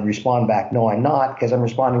 and then I'd respond back, no, I'm not, because I'm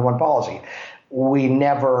responding to one policy. We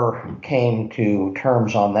never came to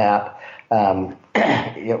terms on that.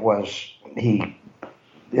 He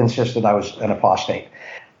insisted I was an apostate.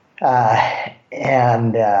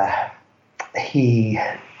 And he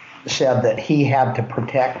said that he had to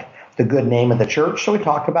protect the good name of the church. So we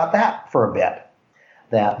talked about that for a bit.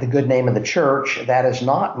 That the good name of the church, that is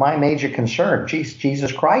not my major concern.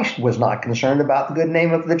 Jesus Christ was not concerned about the good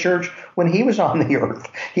name of the church when he was on the earth.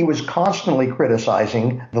 He was constantly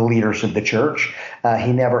criticizing the leaders of the church.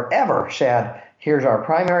 He never, ever said, here's our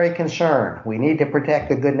primary concern. We need to protect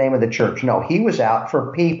the good name of the church. No, he was out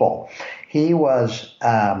for people. He was,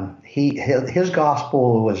 his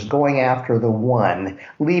gospel was going after the one,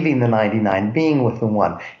 leaving the 99, being with the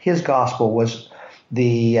one. His gospel was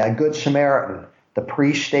the Good Samaritan. The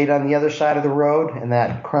priest stayed on the other side of the road, and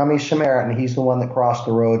that crummy Samaritan, he's the one that crossed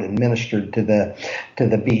the road and ministered to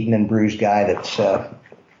the beaten and bruised guy that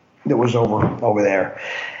was over there.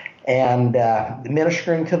 And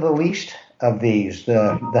ministering to the least of these,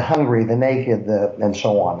 the hungry, the naked, and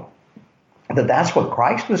so on. That's what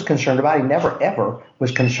Christ was concerned about. He never, ever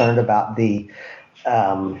was concerned about the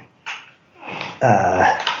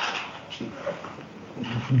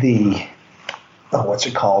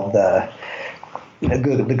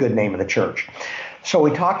good name of the church. So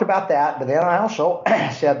we talked about that, but then I also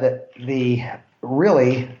said that the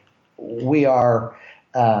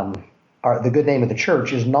good name of the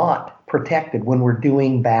church is not protected when we're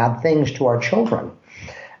doing bad things to our children.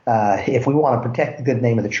 If we want to protect the good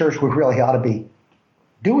name of the church, we really ought to be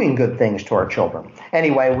doing good things to our children.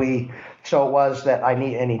 Anyway, so it was that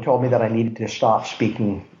and he told me that I needed to stop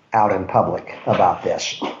speaking out in public about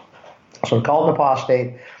this. So he called an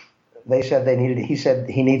apostate. They said he said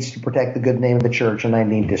he needs to protect the good name of the church, and I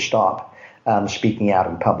need to stop speaking out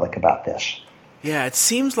in public about this. Yeah, it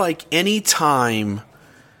seems like any time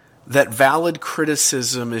that valid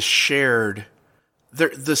criticism is shared,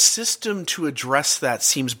 the system to address that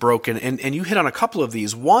seems broken. And you hit on a couple of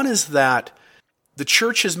these. One is that the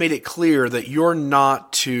church has made it clear that you're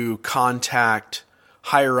not to contact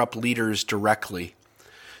higher-up leaders directly.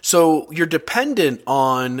 So you're dependent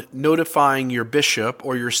on notifying your bishop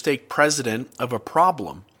or your stake president of a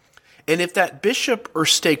problem. And if that bishop or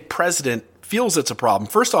stake president feels it's a problem,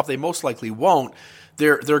 first off, they most likely won't.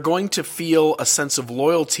 They're going to feel a sense of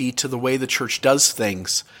loyalty to the way the church does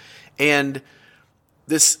things. And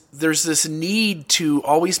there's this need to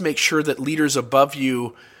always make sure that leaders above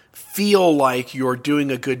you feel like you're doing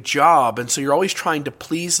a good job. And so you're always trying to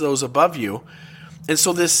please those above you. And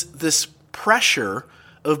so this pressure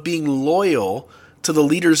of being loyal to the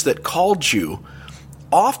leaders that called you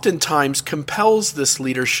oftentimes compels this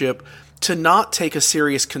leadership to not take a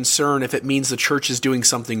serious concern if it means the church is doing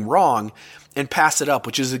something wrong and pass it up,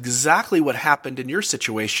 which is exactly what happened in your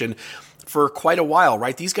situation for quite a while,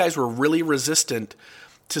 right? These guys were really resistant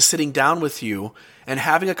to sitting down with you and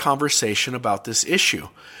having a conversation about this issue.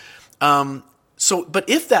 But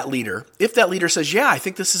if that leader says, yeah, I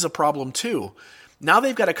think this is a problem too, now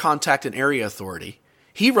they've got to contact an area authority.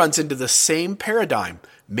 He runs into the same paradigm.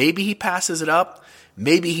 Maybe he passes it up,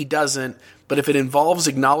 maybe he doesn't, but if it involves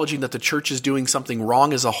acknowledging that the church is doing something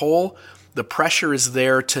wrong as a whole, the pressure is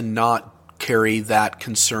there to not carry that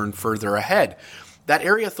concern further ahead. That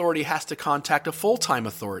area authority has to contact a full-time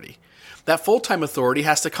authority. That full-time authority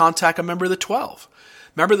has to contact a member of the 12.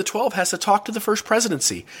 Member of the 12 has to talk to the First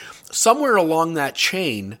Presidency. Somewhere along that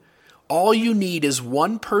chain, all you need is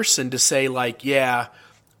one person to say, like, yeah,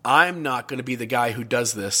 I'm not going to be the guy who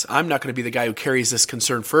does this. I'm not going to be the guy who carries this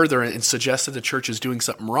concern further and suggests that the church is doing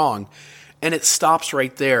something wrong. And it stops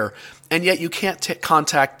right there. And yet you can't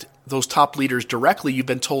contact those top leaders directly. You've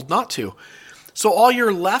been told not to. So all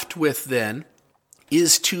you're left with then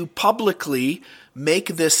is to publicly make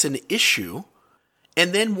this an issue.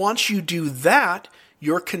 And then once you do that,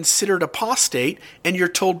 you're considered apostate and you're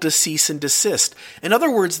told to cease and desist. In other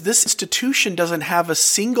words, this institution doesn't have a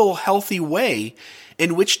single healthy way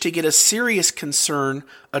in which to get a serious concern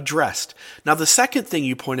addressed. Now, the second thing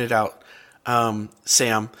you pointed out,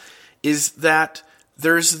 Sam, is that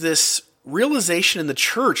there's this realization in the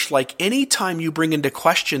church, like any time you bring into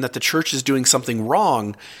question that the church is doing something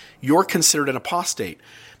wrong, you're considered an apostate.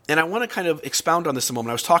 And I want to kind of expound on this a moment.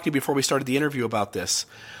 I was talking before we started the interview about this.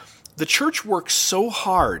 The church works so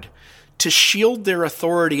hard to shield their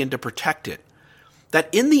authority and to protect it, that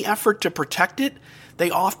in the effort to protect it, they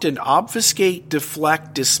often obfuscate,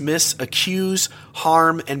 deflect, dismiss, accuse,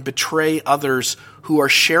 harm, and betray others who are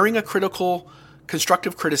sharing a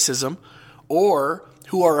constructive criticism or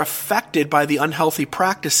who are affected by the unhealthy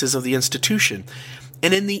practices of the institution.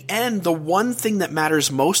 And in the end, the one thing that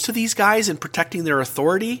matters most to these guys in protecting their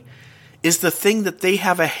authority is the thing that they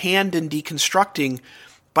have a hand in deconstructing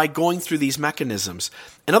by going through these mechanisms.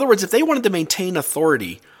 In other words, if they wanted to maintain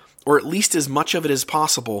authority, or at least as much of it as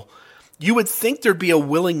possible, you would think there'd be a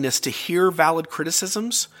willingness to hear valid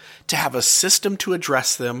criticisms, to have a system to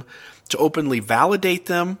address them, to openly validate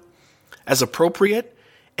them as appropriate,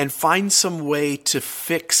 and find some way to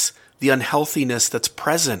fix the unhealthiness that's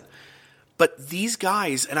present. But these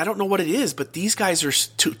guys, and I don't know what it is, but these guys are,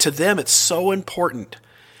 to them, it's so important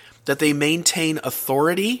that they maintain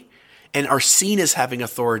authority and are seen as having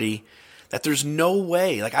authority, that there's no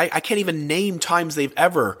way, like I can't even name times they've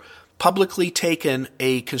ever publicly taken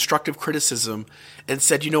a constructive criticism and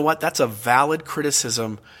said, you know what, that's a valid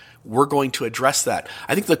criticism, we're going to address that.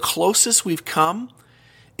 I think the closest we've come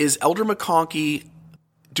is Elder McConkie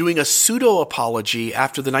doing a pseudo-apology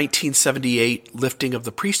after the 1978 lifting of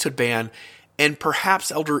the priesthood ban, and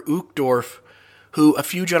perhaps Elder Uchtdorf, who a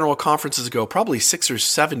few general conferences ago, probably 6 or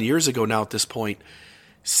 7 years ago now at this point,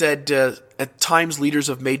 said at times leaders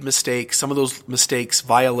have made mistakes. Some of those mistakes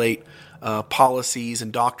violate policies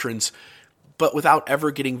and doctrines, but without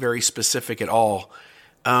ever getting very specific at all.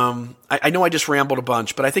 I know I just rambled a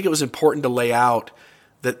bunch, but I think it was important to lay out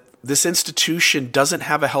that this institution doesn't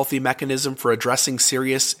have a healthy mechanism for addressing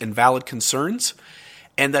serious and valid concerns,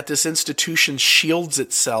 and that this institution shields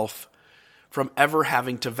itself from ever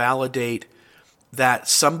having to validate that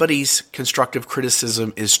somebody's constructive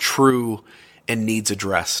criticism is true and needs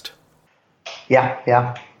addressed.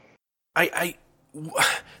 Yeah.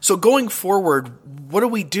 So going forward, what do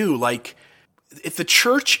we do? Like, if the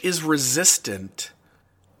church is resistant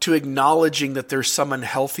to acknowledging that there's some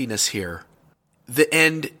unhealthiness here,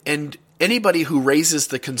 and anybody who raises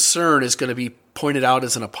the concern is going to be pointed out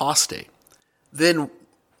as an apostate, then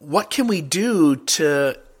what can we do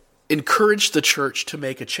to encourage the church to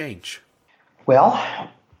make a change? Well,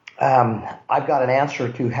 I've got an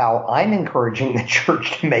answer to how I'm encouraging the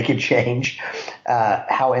church to make a change.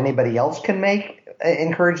 How anybody else can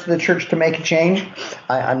encourage the church to make a change,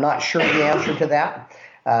 I'm not sure the answer to that.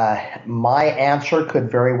 My answer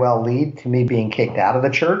could very well lead to me being kicked out of the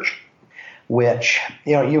church, which,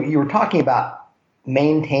 you were talking about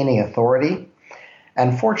maintaining authority.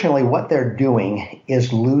 Unfortunately, what they're doing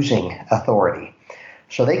is losing authority.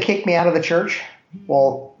 So they kick me out of the church.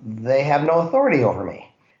 Well, they have no authority over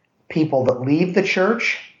me. People that leave the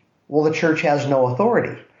church, well, the church has no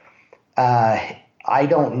authority. I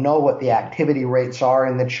don't know what the activity rates are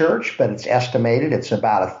in the church, but it's estimated it's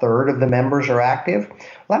about a third of the members are active.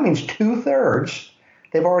 Well, that means 2/3,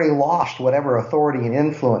 they've already lost whatever authority and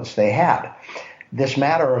influence they had. This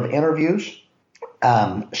matter of interviews,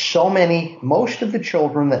 Most of the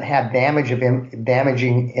children that had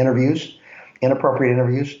damaging interviews, inappropriate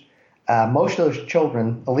interviews, most of those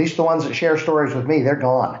children, at least the ones that share stories with me, they're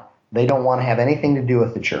gone. They don't want to have anything to do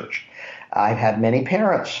with the church. I've had many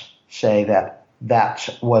parents say that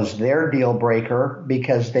was their deal breaker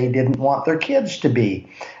because they didn't want their kids to be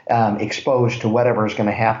exposed to whatever is going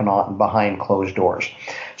to happen behind closed doors.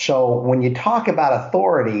 So when you talk about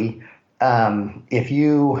authority, if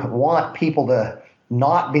you want people to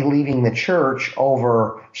not be leaving the church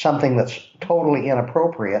over something that's totally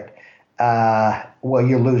inappropriate, well,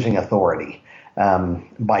 you're losing authority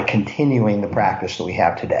by continuing the practice that we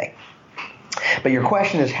have today. But your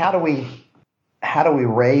question is, how do we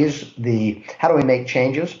make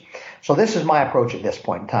changes? So this is my approach at this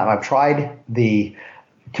point in time. I've tried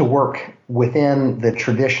to work within the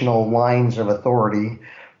traditional lines of authority,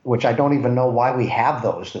 which I don't even know why we have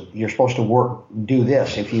those. That you're supposed to do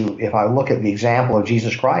this. If I look at the example of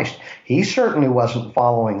Jesus Christ, he certainly wasn't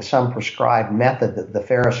following some prescribed method that the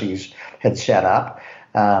Pharisees had set up.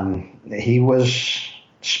 He was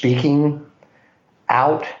speaking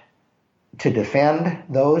out to defend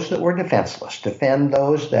those that were defenseless, defend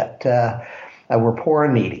those that were poor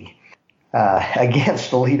and needy against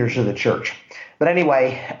the leaders of the church. But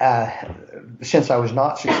anyway, since I was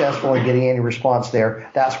not successful in getting any response there,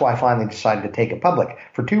 that's why I finally decided to take it public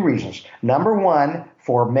for two reasons. Number one,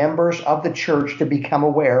 for members of the church to become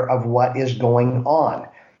aware of what is going on.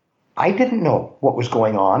 I didn't know what was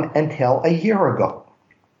going on until a year ago.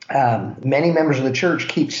 Many members of the church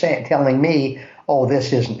keep telling me, oh,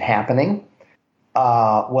 this isn't happening.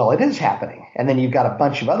 Well, it is happening. And then you've got a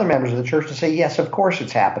bunch of other members of the church to say, yes, of course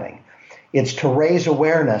it's happening. It's to raise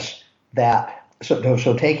awareness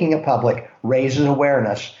so taking it public raises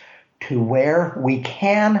awareness to where we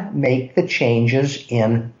can make the changes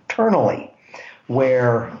internally,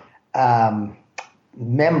 where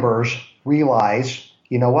members realize,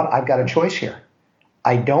 you know what, I've got a choice here.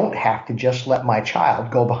 I don't have to just let my child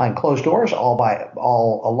go behind closed doors all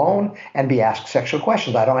alone and be asked sexual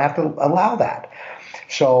questions. I don't have to allow that.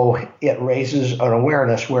 So it raises an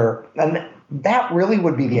awareness and that really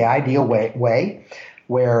would be the ideal way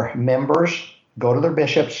where members go to their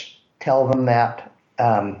bishops, tell them that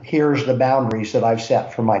here's the boundaries that I've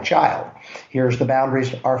set for my child. Here's the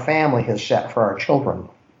boundaries our family has set for our children.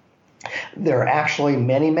 There are actually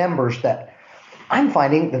many members that I'm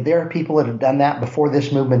finding that there are people that have done that before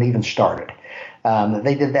this movement even started.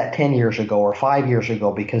 They did that 10 years ago or 5 years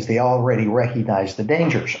ago because they already recognized the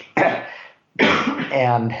dangers.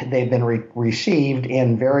 And they've been received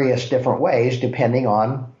in various different ways depending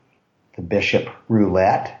on the bishop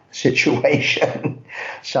roulette situation.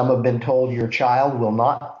 Some have been told your child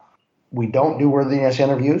we don't do worthiness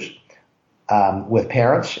interviews with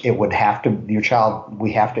parents. We have to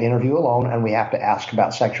interview alone and we have to ask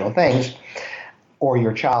about sexual things, or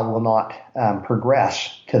your child will not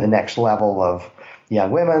progress to the next level of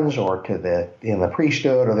young women's or in the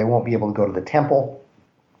priesthood, or they won't be able to go to the temple.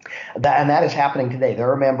 And that is happening today.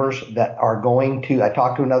 There are members that are going to, I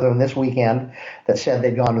talked to another one this weekend that said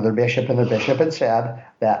they'd gone to their bishop and their bishop had said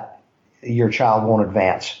that your child won't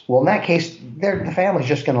advance. Well, in that case, the family's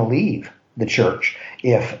just going to leave the church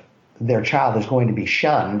if their child is going to be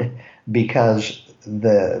shunned because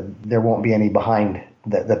there won't be any behind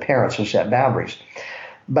the parents who set boundaries.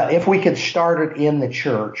 But if we could start it in the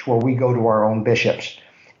church where we go to our own bishops,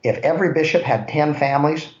 if every bishop had 10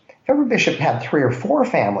 families, if every bishop had 3 or 4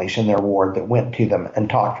 families in their ward that went to them and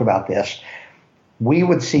talked about this, we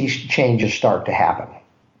would see changes start to happen.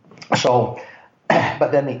 So,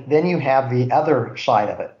 but then you have the other side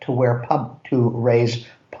of it to raise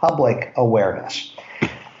public awareness.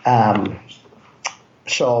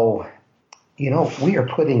 So, we are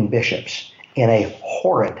putting bishops in a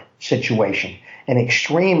horrid situation, an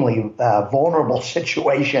extremely vulnerable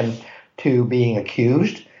situation to being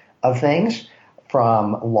accused of things,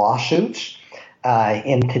 from lawsuits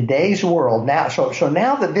in today's world now. So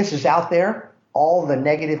now that this is out there, all the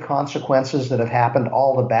negative consequences that have happened,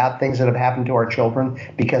 all the bad things that have happened to our children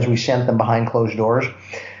because we sent them behind closed doors,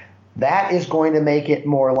 that is going to make it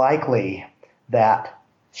more likely that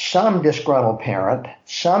some disgruntled parent,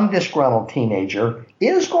 some disgruntled teenager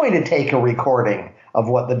is going to take a recording of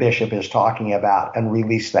what the bishop is talking about and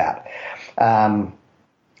release that.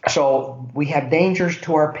 So we have dangers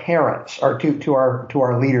to our parents, or to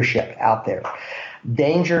our leadership out there.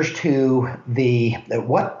 Dangers to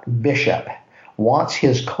what bishop wants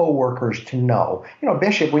his co-workers to know.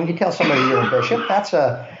 Bishop, when you tell somebody you're a bishop,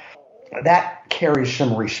 that carries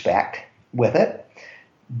some respect with it.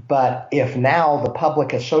 But if now the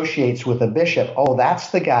public associates with a bishop, oh,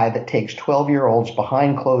 that's the guy that takes 12-year-olds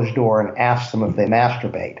behind closed door and asks them if they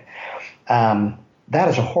masturbate, that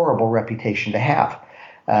is a horrible reputation to have.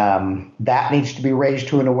 That needs to be raised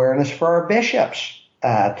to an awareness for our bishops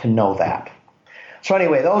to know that. So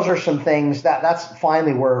anyway, those are some things that's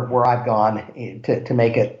finally where I've gone to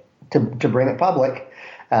make it to bring it public,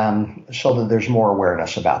 so that there's more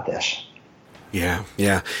awareness about this. Yeah.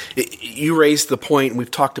 You raised the point, and we've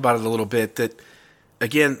talked about it a little bit, that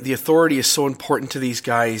again, the authority is so important to these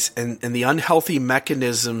guys, and the unhealthy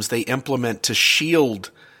mechanisms they implement to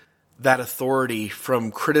shield that authority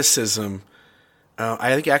from criticism,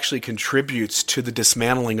 I think actually contributes to the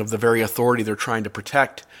dismantling of the very authority they're trying to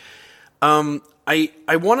protect. I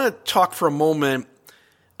want to talk for a moment,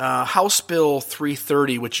 House Bill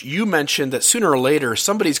 330, which you mentioned that sooner or later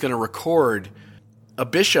somebody's going to record a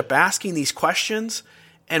bishop asking these questions,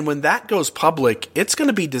 and when that goes public, it's going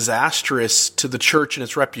to be disastrous to the church and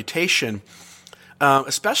its reputation,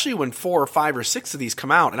 especially when 4 or 5 or 6 of these come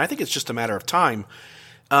out, and I think it's just a matter of time.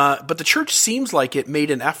 But the church seems like it made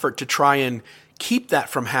an effort to try and keep that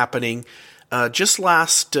from happening just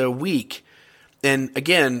last week. And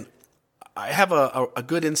again, I have a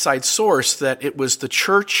good inside source that it was the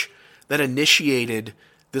church that initiated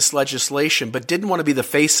this legislation, but didn't want to be the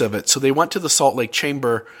face of it. So they went to the Salt Lake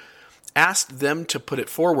Chamber, asked them to put it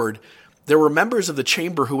forward. There were members of the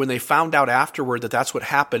chamber who, when they found out afterward that that's what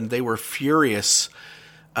happened, they were furious.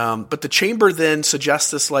 But the chamber then suggests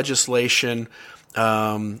this legislation.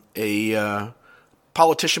 A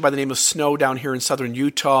politician by the name of Snow down here in southern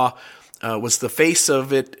Utah was the face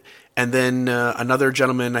of it. And then another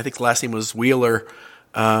gentleman, I think the last name was Wheeler,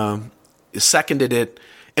 seconded it.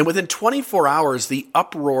 And within 24 hours, the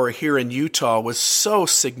uproar here in Utah was so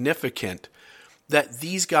significant that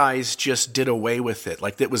these guys just did away with it,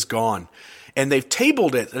 like it was gone. And they've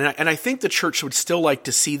tabled it. And I think the church would still like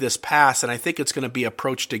to see this pass, and I think it's going to be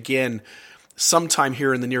approached again sometime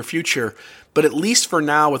here in the near future. But at least for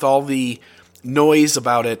now, with all the noise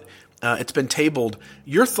about it, it's been tabled.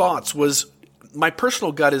 Your thoughts my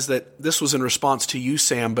personal gut is that this was in response to you,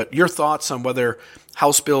 Sam, but your thoughts on whether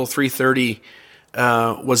House Bill 330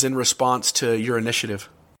 was in response to your initiative?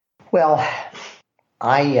 Well,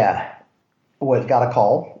 I got a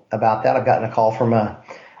call about that. I've gotten a call from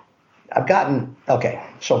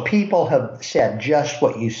so people have said just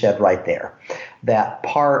what you said right there, that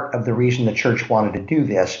part of the reason the church wanted to do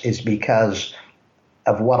this is because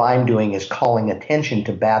of what I'm doing is calling attention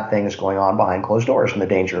to bad things going on behind closed doors and the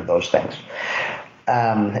danger of those things.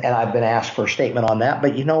 And I've been asked for a statement on that.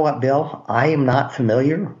 But you know what, Bill? I am not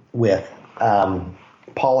familiar with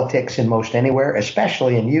politics in most anywhere,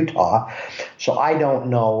 especially in Utah. So I don't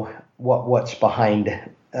know what's behind.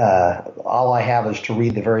 All I have is to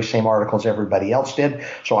read the very same articles everybody else did.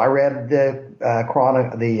 So I read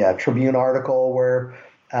the Tribune article where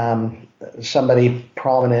somebody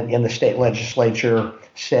prominent in the state legislature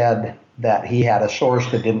said that he had a source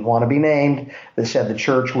that didn't want to be named that said the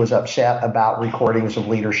church was upset about recordings of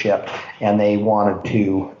leadership and they wanted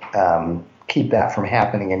to keep that from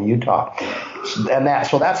happening in Utah. And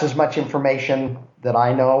so that's as much information that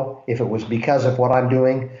I know. If it was because of what I'm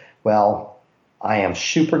doing, well, I am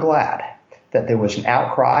super glad that there was an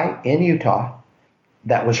outcry in Utah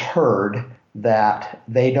that was heard that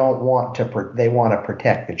they want to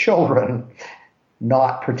protect the children,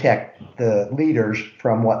 not protect the leaders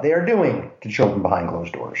from what they're doing to children behind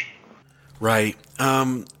closed doors. Right.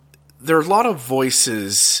 There are a lot of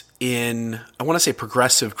voices in, I want to say,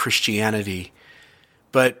 progressive Christianity,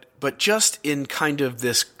 but just in kind of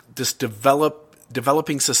this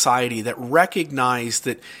developing society that recognize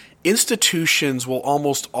that institutions will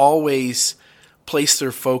almost always place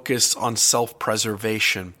their focus on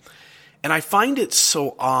self-preservation. And I find it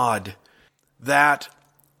so odd that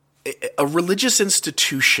a religious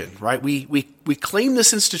institution, right? We claim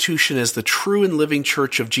this institution as the true and living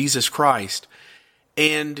church of Jesus Christ.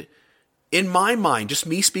 And in my mind, just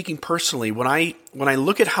me speaking personally, when I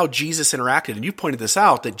look at how Jesus interacted, and you pointed this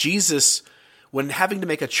out, that Jesus, when having to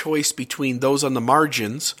make a choice between those on the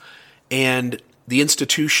margins and the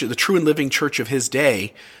institution, the true and living church of his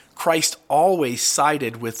day, Christ always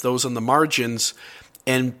sided with those on the margins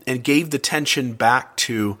and gave the tension back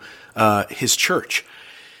to his church.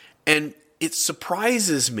 And it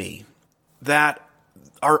surprises me that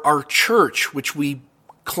our church, which we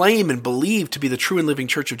claim and believe to be the true and living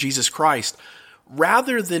church of Jesus Christ,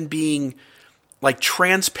 rather than being like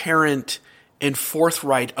transparent and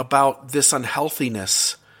forthright about this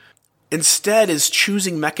unhealthiness, instead is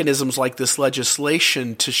choosing mechanisms like this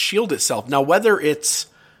legislation to shield itself. Now, whether it's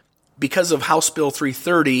because of House Bill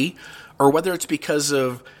 330 or whether it's because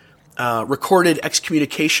of recorded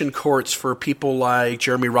excommunication courts for people like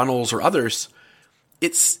Jeremy Runnels or others,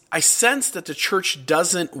 I sense that the church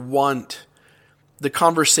doesn't want the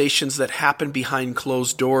conversations that happen behind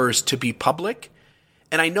closed doors to be public.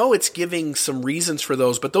 And I know it's giving some reasons for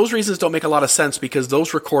those, but those reasons don't make a lot of sense because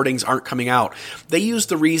those recordings aren't coming out. They use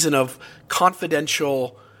the reason of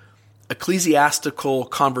confidential ecclesiastical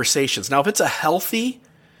conversations. Now, if it's a healthy,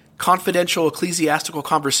 confidential ecclesiastical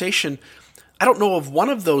conversation, I don't know of one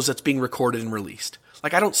of those that's being recorded and released.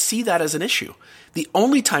 Like, I don't see that as an issue. The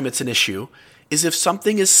only time it's an issue is if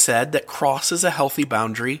something is said that crosses a healthy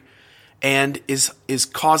boundary and is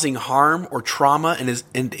causing harm or trauma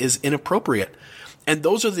and is inappropriate. And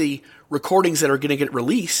those are the recordings that are going to get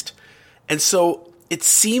released. And so it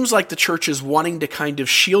seems like the church is wanting to kind of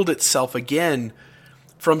shield itself again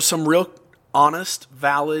from some real honest,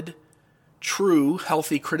 valid, true,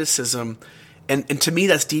 healthy criticism. And to me,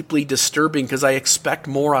 that's deeply disturbing because I expect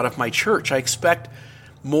more out of my church. I expect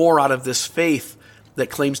more out of this faith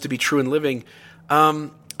that claims to be true and living.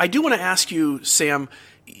 I do want to ask you, Sam,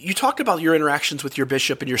 you talked about your interactions with your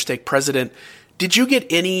bishop and your stake president. Did you get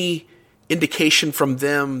any indication from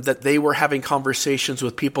them that they were having conversations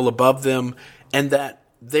with people above them and that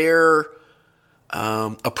their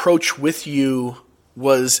approach with you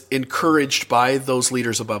was encouraged by those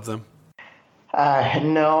leaders above them?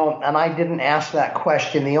 No, and I didn't ask that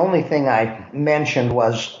question. The only thing I mentioned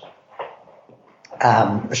was,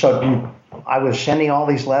 so I was sending all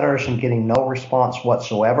these letters and getting no response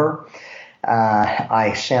whatsoever.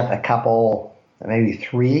 I sent a couple, maybe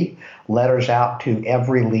 3 letters out to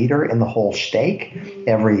every leader in the whole stake,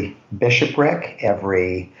 every bishopric,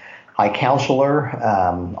 every high counselor,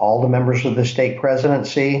 all the members of the stake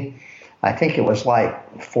presidency. I think it was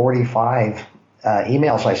like 45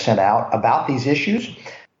 emails I sent out about these issues.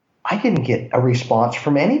 I didn't get a response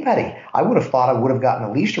from anybody. I would have thought I would have gotten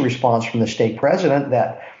at least a response from the stake president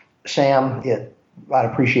that, Sam, I'd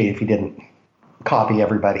appreciate it if you didn't copy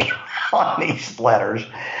everybody on these letters.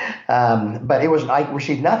 But I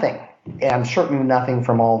received nothing, and certainly nothing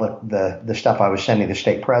from all the stuff I was sending the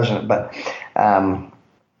stake president. But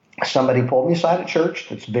somebody pulled me aside at church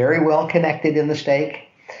that's very well connected in the stake,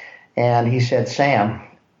 and he said, Sam,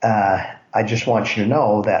 I just want you to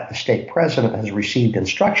know that the stake president has received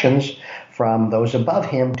instructions from those above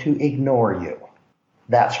him to ignore you.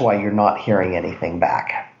 That's why you're not hearing anything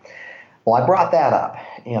back. Well, I brought that up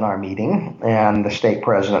in our meeting, and the stake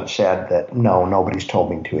president said that, no, nobody's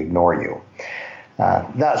told me to ignore you.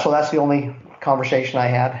 So that's the only conversation I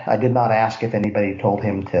had. I did not ask if anybody told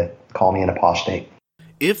him to call me an apostate.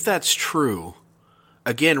 If that's true,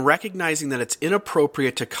 again, recognizing that it's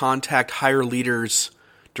inappropriate to contact higher leaders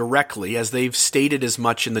directly, as they've stated as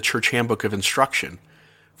much in the Church Handbook of Instruction,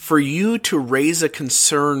 for you to raise a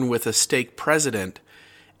concern with a stake president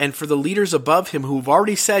and for the leaders above him who've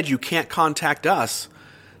already said you can't contact us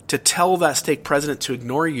to tell that stake president to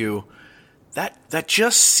ignore you, that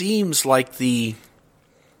just seems like that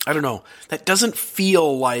doesn't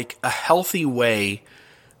feel like a healthy way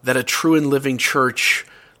that a true and living church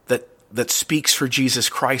that speaks for Jesus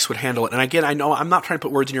Christ would handle it. And again, I know I'm not trying to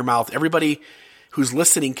put words in your mouth. Everybody who's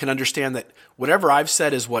listening can understand that whatever I've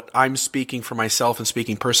said is what I'm speaking for myself and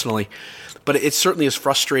speaking personally. But it certainly is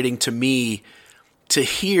frustrating to me to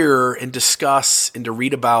hear and discuss and to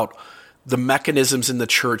read about the mechanisms in the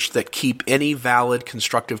church that keep any valid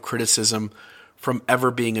constructive criticism from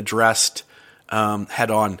ever being addressed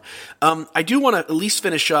head on. I do want to at least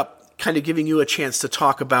finish up kind of giving you a chance to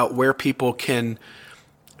talk about where people can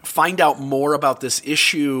find out more about this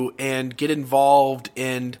issue and get involved,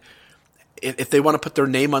 and if they want to put their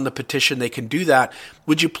name on the petition, they can do that.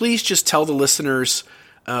 Would you please just tell the listeners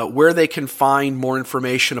where they can find more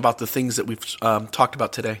information about the things that we've talked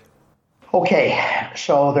about today? Okay,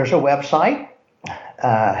 so there's a website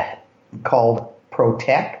called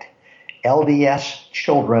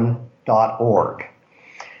protectldschildren.org.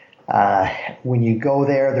 When you go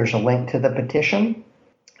there, there's a link to the petition,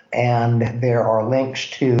 and there are links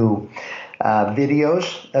to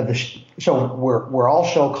videos of this. So we're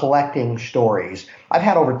also collecting stories. I've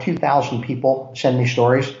had over 2,000 people send me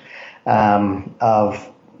stories of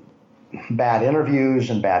bad interviews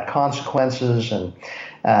and bad consequences, and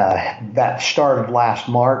that started last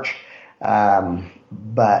March.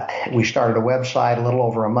 But we started a website a little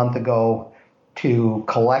over a month ago to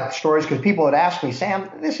collect stories, because people had asked me, Sam,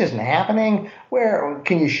 this isn't happening. Where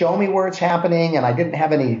can you show me where it's happening? And I didn't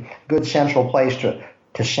have any good central place to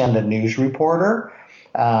send a news reporter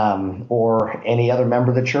or any other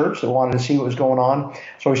member of the church that wanted to see what was going on.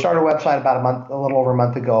 So we started a website about a little over a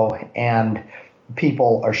month ago, and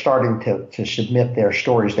people are starting to submit their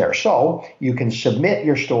stories there. So you can submit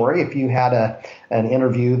your story if you had an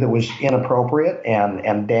interview that was inappropriate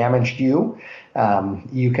and damaged you.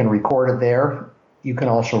 You can record it there. You can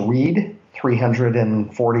also read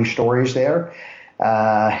 340 stories there.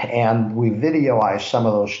 And we videoized some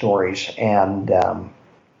of those stories, and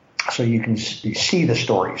so you can see the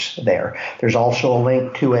stories there. There's also a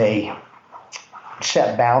link to a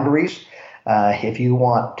set boundaries. If you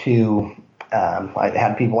want to, I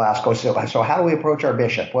had people ask, so how do we approach our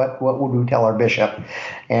bishop? What would we tell our bishop?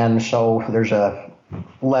 And so there's a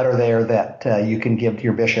letter there that you can give to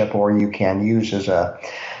your bishop, or you can use as a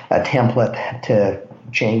template to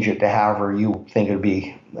change it to however you think it would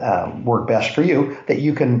be work best for you, that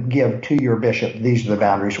you can give to your bishop. These are the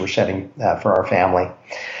boundaries we're setting for our family.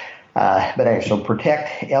 But anyway, so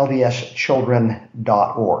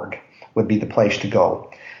protectldschildren.org would be the place to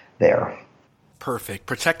go there. Perfect.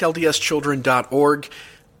 protectldschildren.org.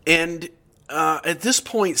 And at this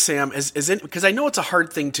point, Sam, because I know it's a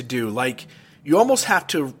hard thing to do, like you almost have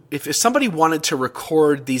to, if somebody wanted to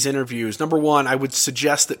record these interviews, number one, I would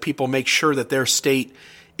suggest that people make sure that their state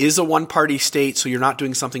is a one-party state, so you're not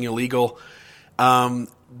doing something illegal.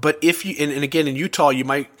 But if you, and again, in Utah, you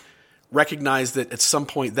might recognize that at some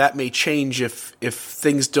point that may change if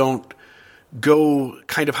things don't go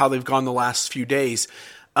kind of how they've gone the last few days.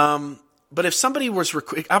 But if somebody was,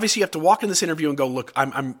 obviously you have to walk in this interview and go, look,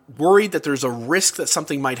 I'm worried that there's a risk that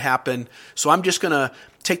something might happen, so I'm just going to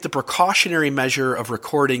take the precautionary measure of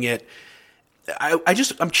recording it.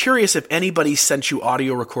 I'm curious if anybody sent you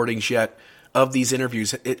audio recordings yet of these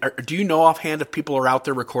interviews. Do you know offhand if people are out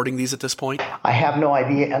there recording these at this point? I have no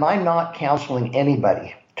idea, and I'm not counseling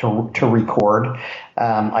anybody to record.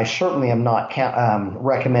 I certainly am not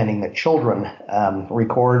recommending that children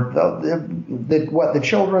record. What the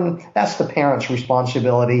children, that's the parents'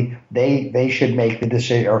 responsibility. They should make the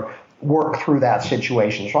decision or work through that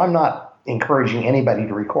situation. So I'm not encouraging anybody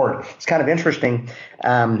to record. It's kind of interesting.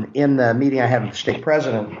 In the meeting I had with the stake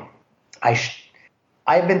president,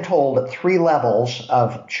 I've been told at 3 levels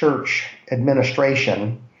of church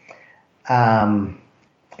administration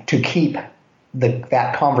to keep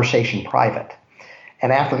that conversation private.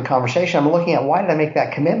 And after the conversation, I'm looking at, why did I make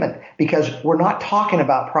that commitment? Because we're not talking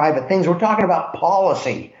about private things. We're talking about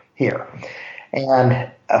policy here. And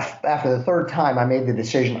after the 3rd time, I made the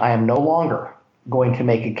decision I am no longer going to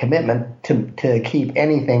make a commitment to keep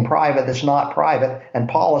anything private that's not private, and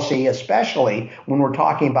policy, especially when we're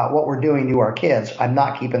talking about what we're doing to our kids. I'm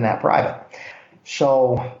not keeping that private.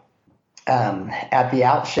 So at the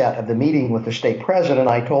outset of the meeting with the stake president,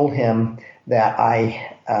 I told him that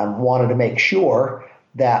I wanted to make sure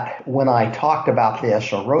that when I talked about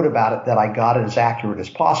this or wrote about it, that I got it as accurate as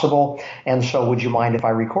possible. And so would you mind if I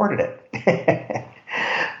recorded it?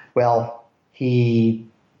 Well,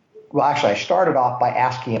 actually, I started off by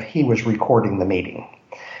asking if he was recording the meeting.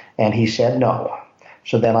 And he said no.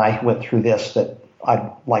 So then I went through this, that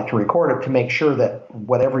I'd like to record it to make sure that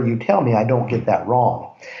whatever you tell me, I don't get that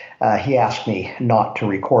wrong. He asked me not to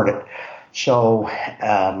record it. So,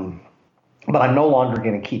 but I'm no longer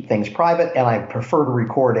going to keep things private, and I prefer to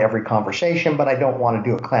record every conversation, but I don't want to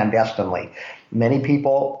do it clandestinely. Many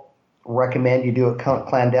people recommend you do it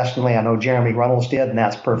clandestinely. I know Jeremy Runnels did, and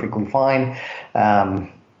that's perfectly fine.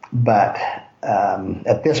 But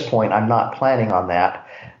at this point, I'm not planning on that.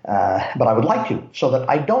 But I would like to, so that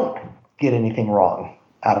I don't get anything wrong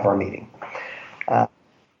out of our meeting.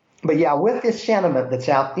 But yeah, with this sentiment that's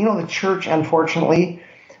out, the church, unfortunately,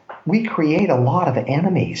 we create a lot of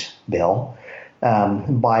enemies, Bill,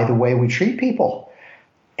 by the way we treat people.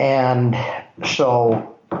 And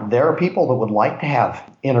so there are people that would like to have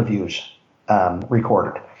interviews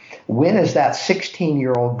recorded. When is that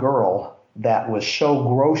 16-year-old girl that was so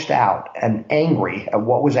grossed out and angry at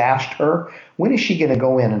what was asked her, when is she going to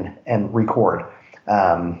go in and record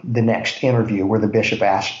the next interview where the bishop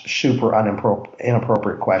asks super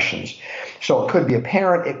inappropriate questions? So it could be a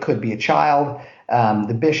parent, it could be a child.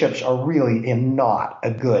 The bishops are really in not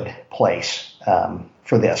a good place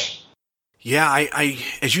for this. Yeah, I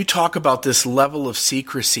as you talk about this level of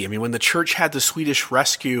secrecy, I mean, when the church had the Swedish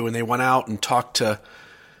Rescue and they went out and talked to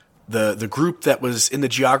the group that was in the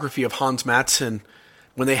geography of Hans Mattsson,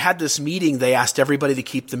 when they had this meeting, they asked everybody to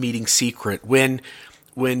keep the meeting secret. When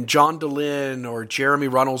John Dehlin or Jeremy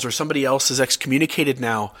Runnels or somebody else is excommunicated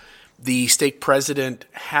now, the stake president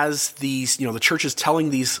has these, the church is telling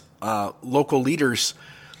these local leaders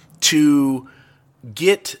to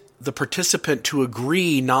get the participant to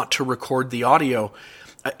agree not to record the audio.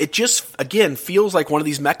 It just, again, feels like one of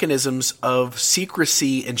these mechanisms of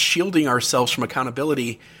secrecy and shielding ourselves from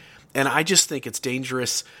accountability. And I just think it's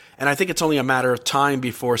dangerous. And I think it's only a matter of time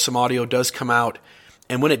before some audio does come out.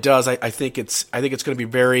 And when it does, I think it's going to be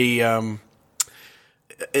very, in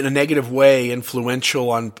a negative way, influential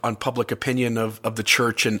on public opinion of the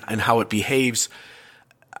church and how it behaves.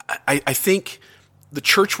 I think the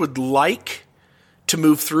church would like to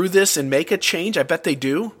move through this and make a change. I bet they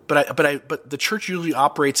do, but the church usually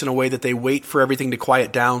operates in a way that they wait for everything to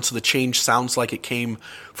quiet down so the change sounds like it came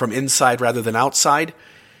from inside rather than outside.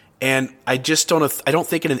 And I don't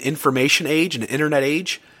think in an information age, an internet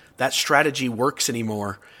age, that strategy works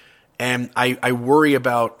anymore. And I worry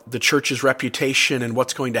about the church's reputation and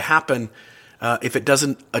what's going to happen if it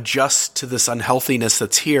doesn't adjust to this unhealthiness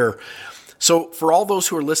that's here. So for all those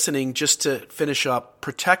who are listening, just to finish up,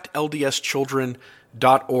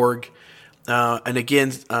 protectldschildren.org. And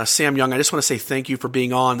again, Sam Young, I just want to say thank you for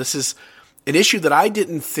being on. This is an issue that I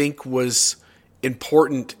didn't think was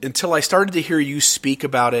important until I started to hear you speak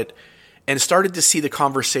about it and started to see the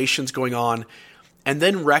conversations going on, and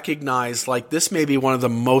then recognize like this may be one of the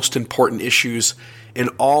most important issues in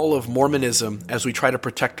all of Mormonism as we try to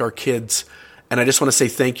protect our kids. And I just want to say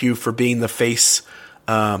thank you for being the face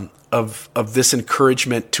of this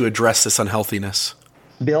encouragement to address this unhealthiness.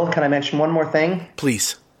 Bill, can I mention one more thing?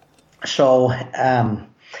 Please. So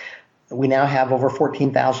we now have over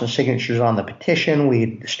 14,000 signatures on the petition.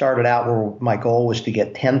 We started out where my goal was to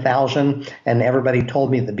get 10,000, and everybody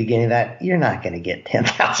told me at the beginning that you're not going to get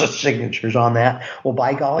 10,000 signatures on that. Well,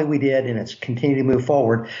 by golly, we did, and it's continued to move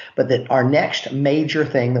forward. But that our next major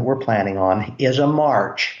thing that we're planning on is a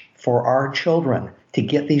march for our children to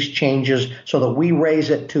get these changes so that we raise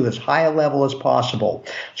it to as high a level as possible.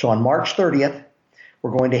 So on March 30th,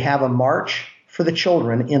 we're going to have a march for the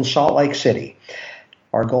children in Salt Lake City.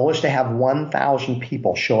 Our goal is to have 1,000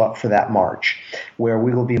 people show up for that march, where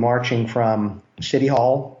we will be marching from City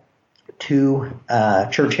Hall to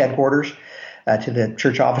church headquarters, to the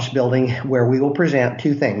church office building, where we will present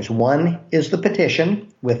two things. One is the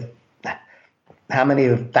petition with how many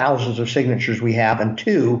of thousands of signatures we have, and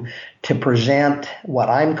two, to present what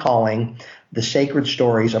I'm calling the sacred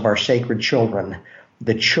stories of our sacred children,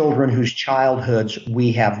 the children whose childhoods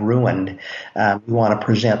we have ruined. We want to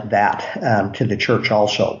present that to the church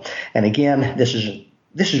also. And again, this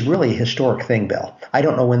is really a historic thing, Bill. I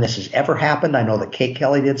don't know when this has ever happened. I know that Kate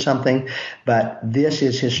Kelly did something, but this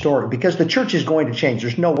is historic because the church is going to change.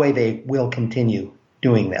 There's no way they will continue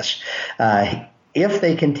doing this. If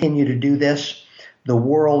they continue to do this, the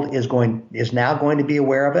world is now going to be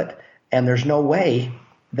aware of it, and there's no way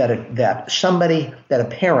that a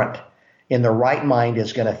parent in their right mind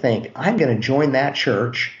is going to think, I'm going to join that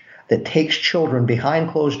church that takes children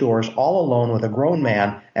behind closed doors all alone with a grown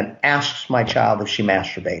man and asks my child if she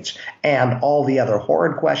masturbates, and all the other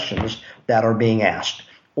horrid questions that are being asked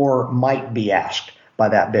or might be asked by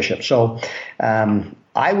that bishop. So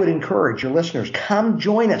I would encourage your listeners, come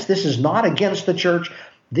join us. This is not against the church.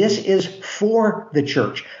 This is for the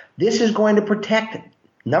church. This is going to protect,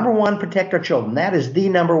 number one, protect our children. That is the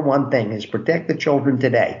number one thing, is protect the children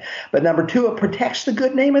today. But number two, it protects the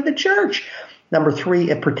good name of the church. Number three,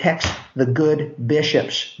 it protects the good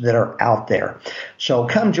bishops that are out there. So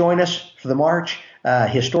come join us for the march,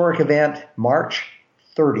 historic event, March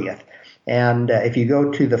 30th. And if you go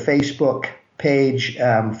to the Facebook page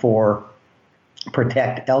for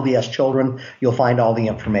Protect LDS Children, you'll find all the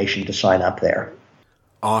information to sign up there.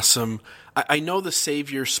 Awesome. I know the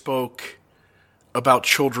Savior spoke about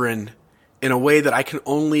children in a way that I can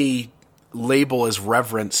only label as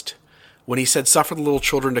reverenced when he said, suffer the little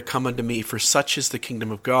children to come unto me, for such is the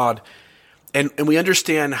kingdom of God. And we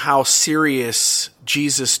understand how serious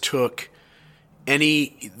Jesus took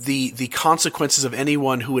the consequences of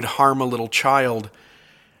anyone who would harm a little child.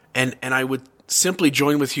 And I would simply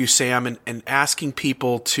join with you, Sam, and asking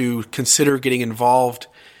people to consider getting involved.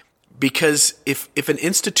 Because if an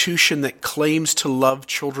institution that claims to love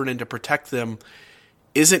children and to protect them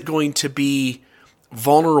isn't going to be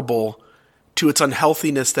vulnerable to its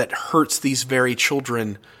unhealthiness that hurts these very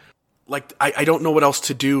children, like I don't know what else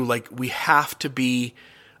to do. Like, we have to be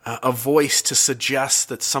a voice to suggest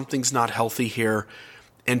that something's not healthy here,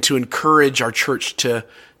 and to encourage our church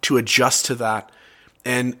to adjust to that.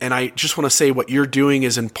 And I just want to say what you're doing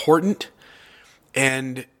is important,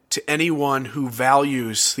 and to anyone who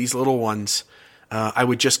values these little ones, I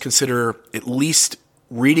would just consider at least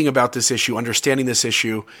reading about this issue, understanding this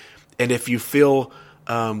issue, and if you feel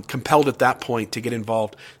compelled at that point to get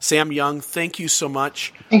involved. Sam Young, thank you so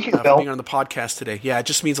much for being on the podcast today. Yeah, it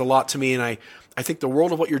just means a lot to me, and I think the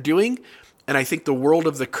world of what you're doing, and I think the world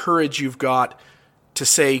of the courage you've got to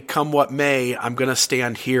say, come what may, I'm going to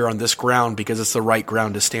stand here on this ground because it's the right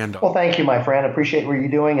ground to stand on. Well, thank you, my friend. I appreciate what you're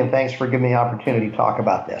doing, and thanks for giving me the opportunity to talk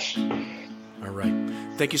about this. All right.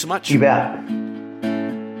 Thank you so much. You bet.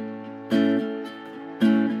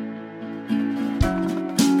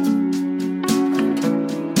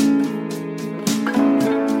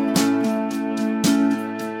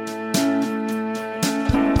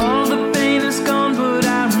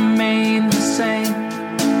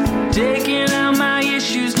 Taking out my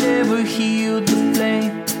issues never healed the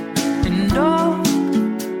flame, and all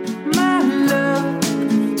my love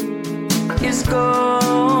is gone.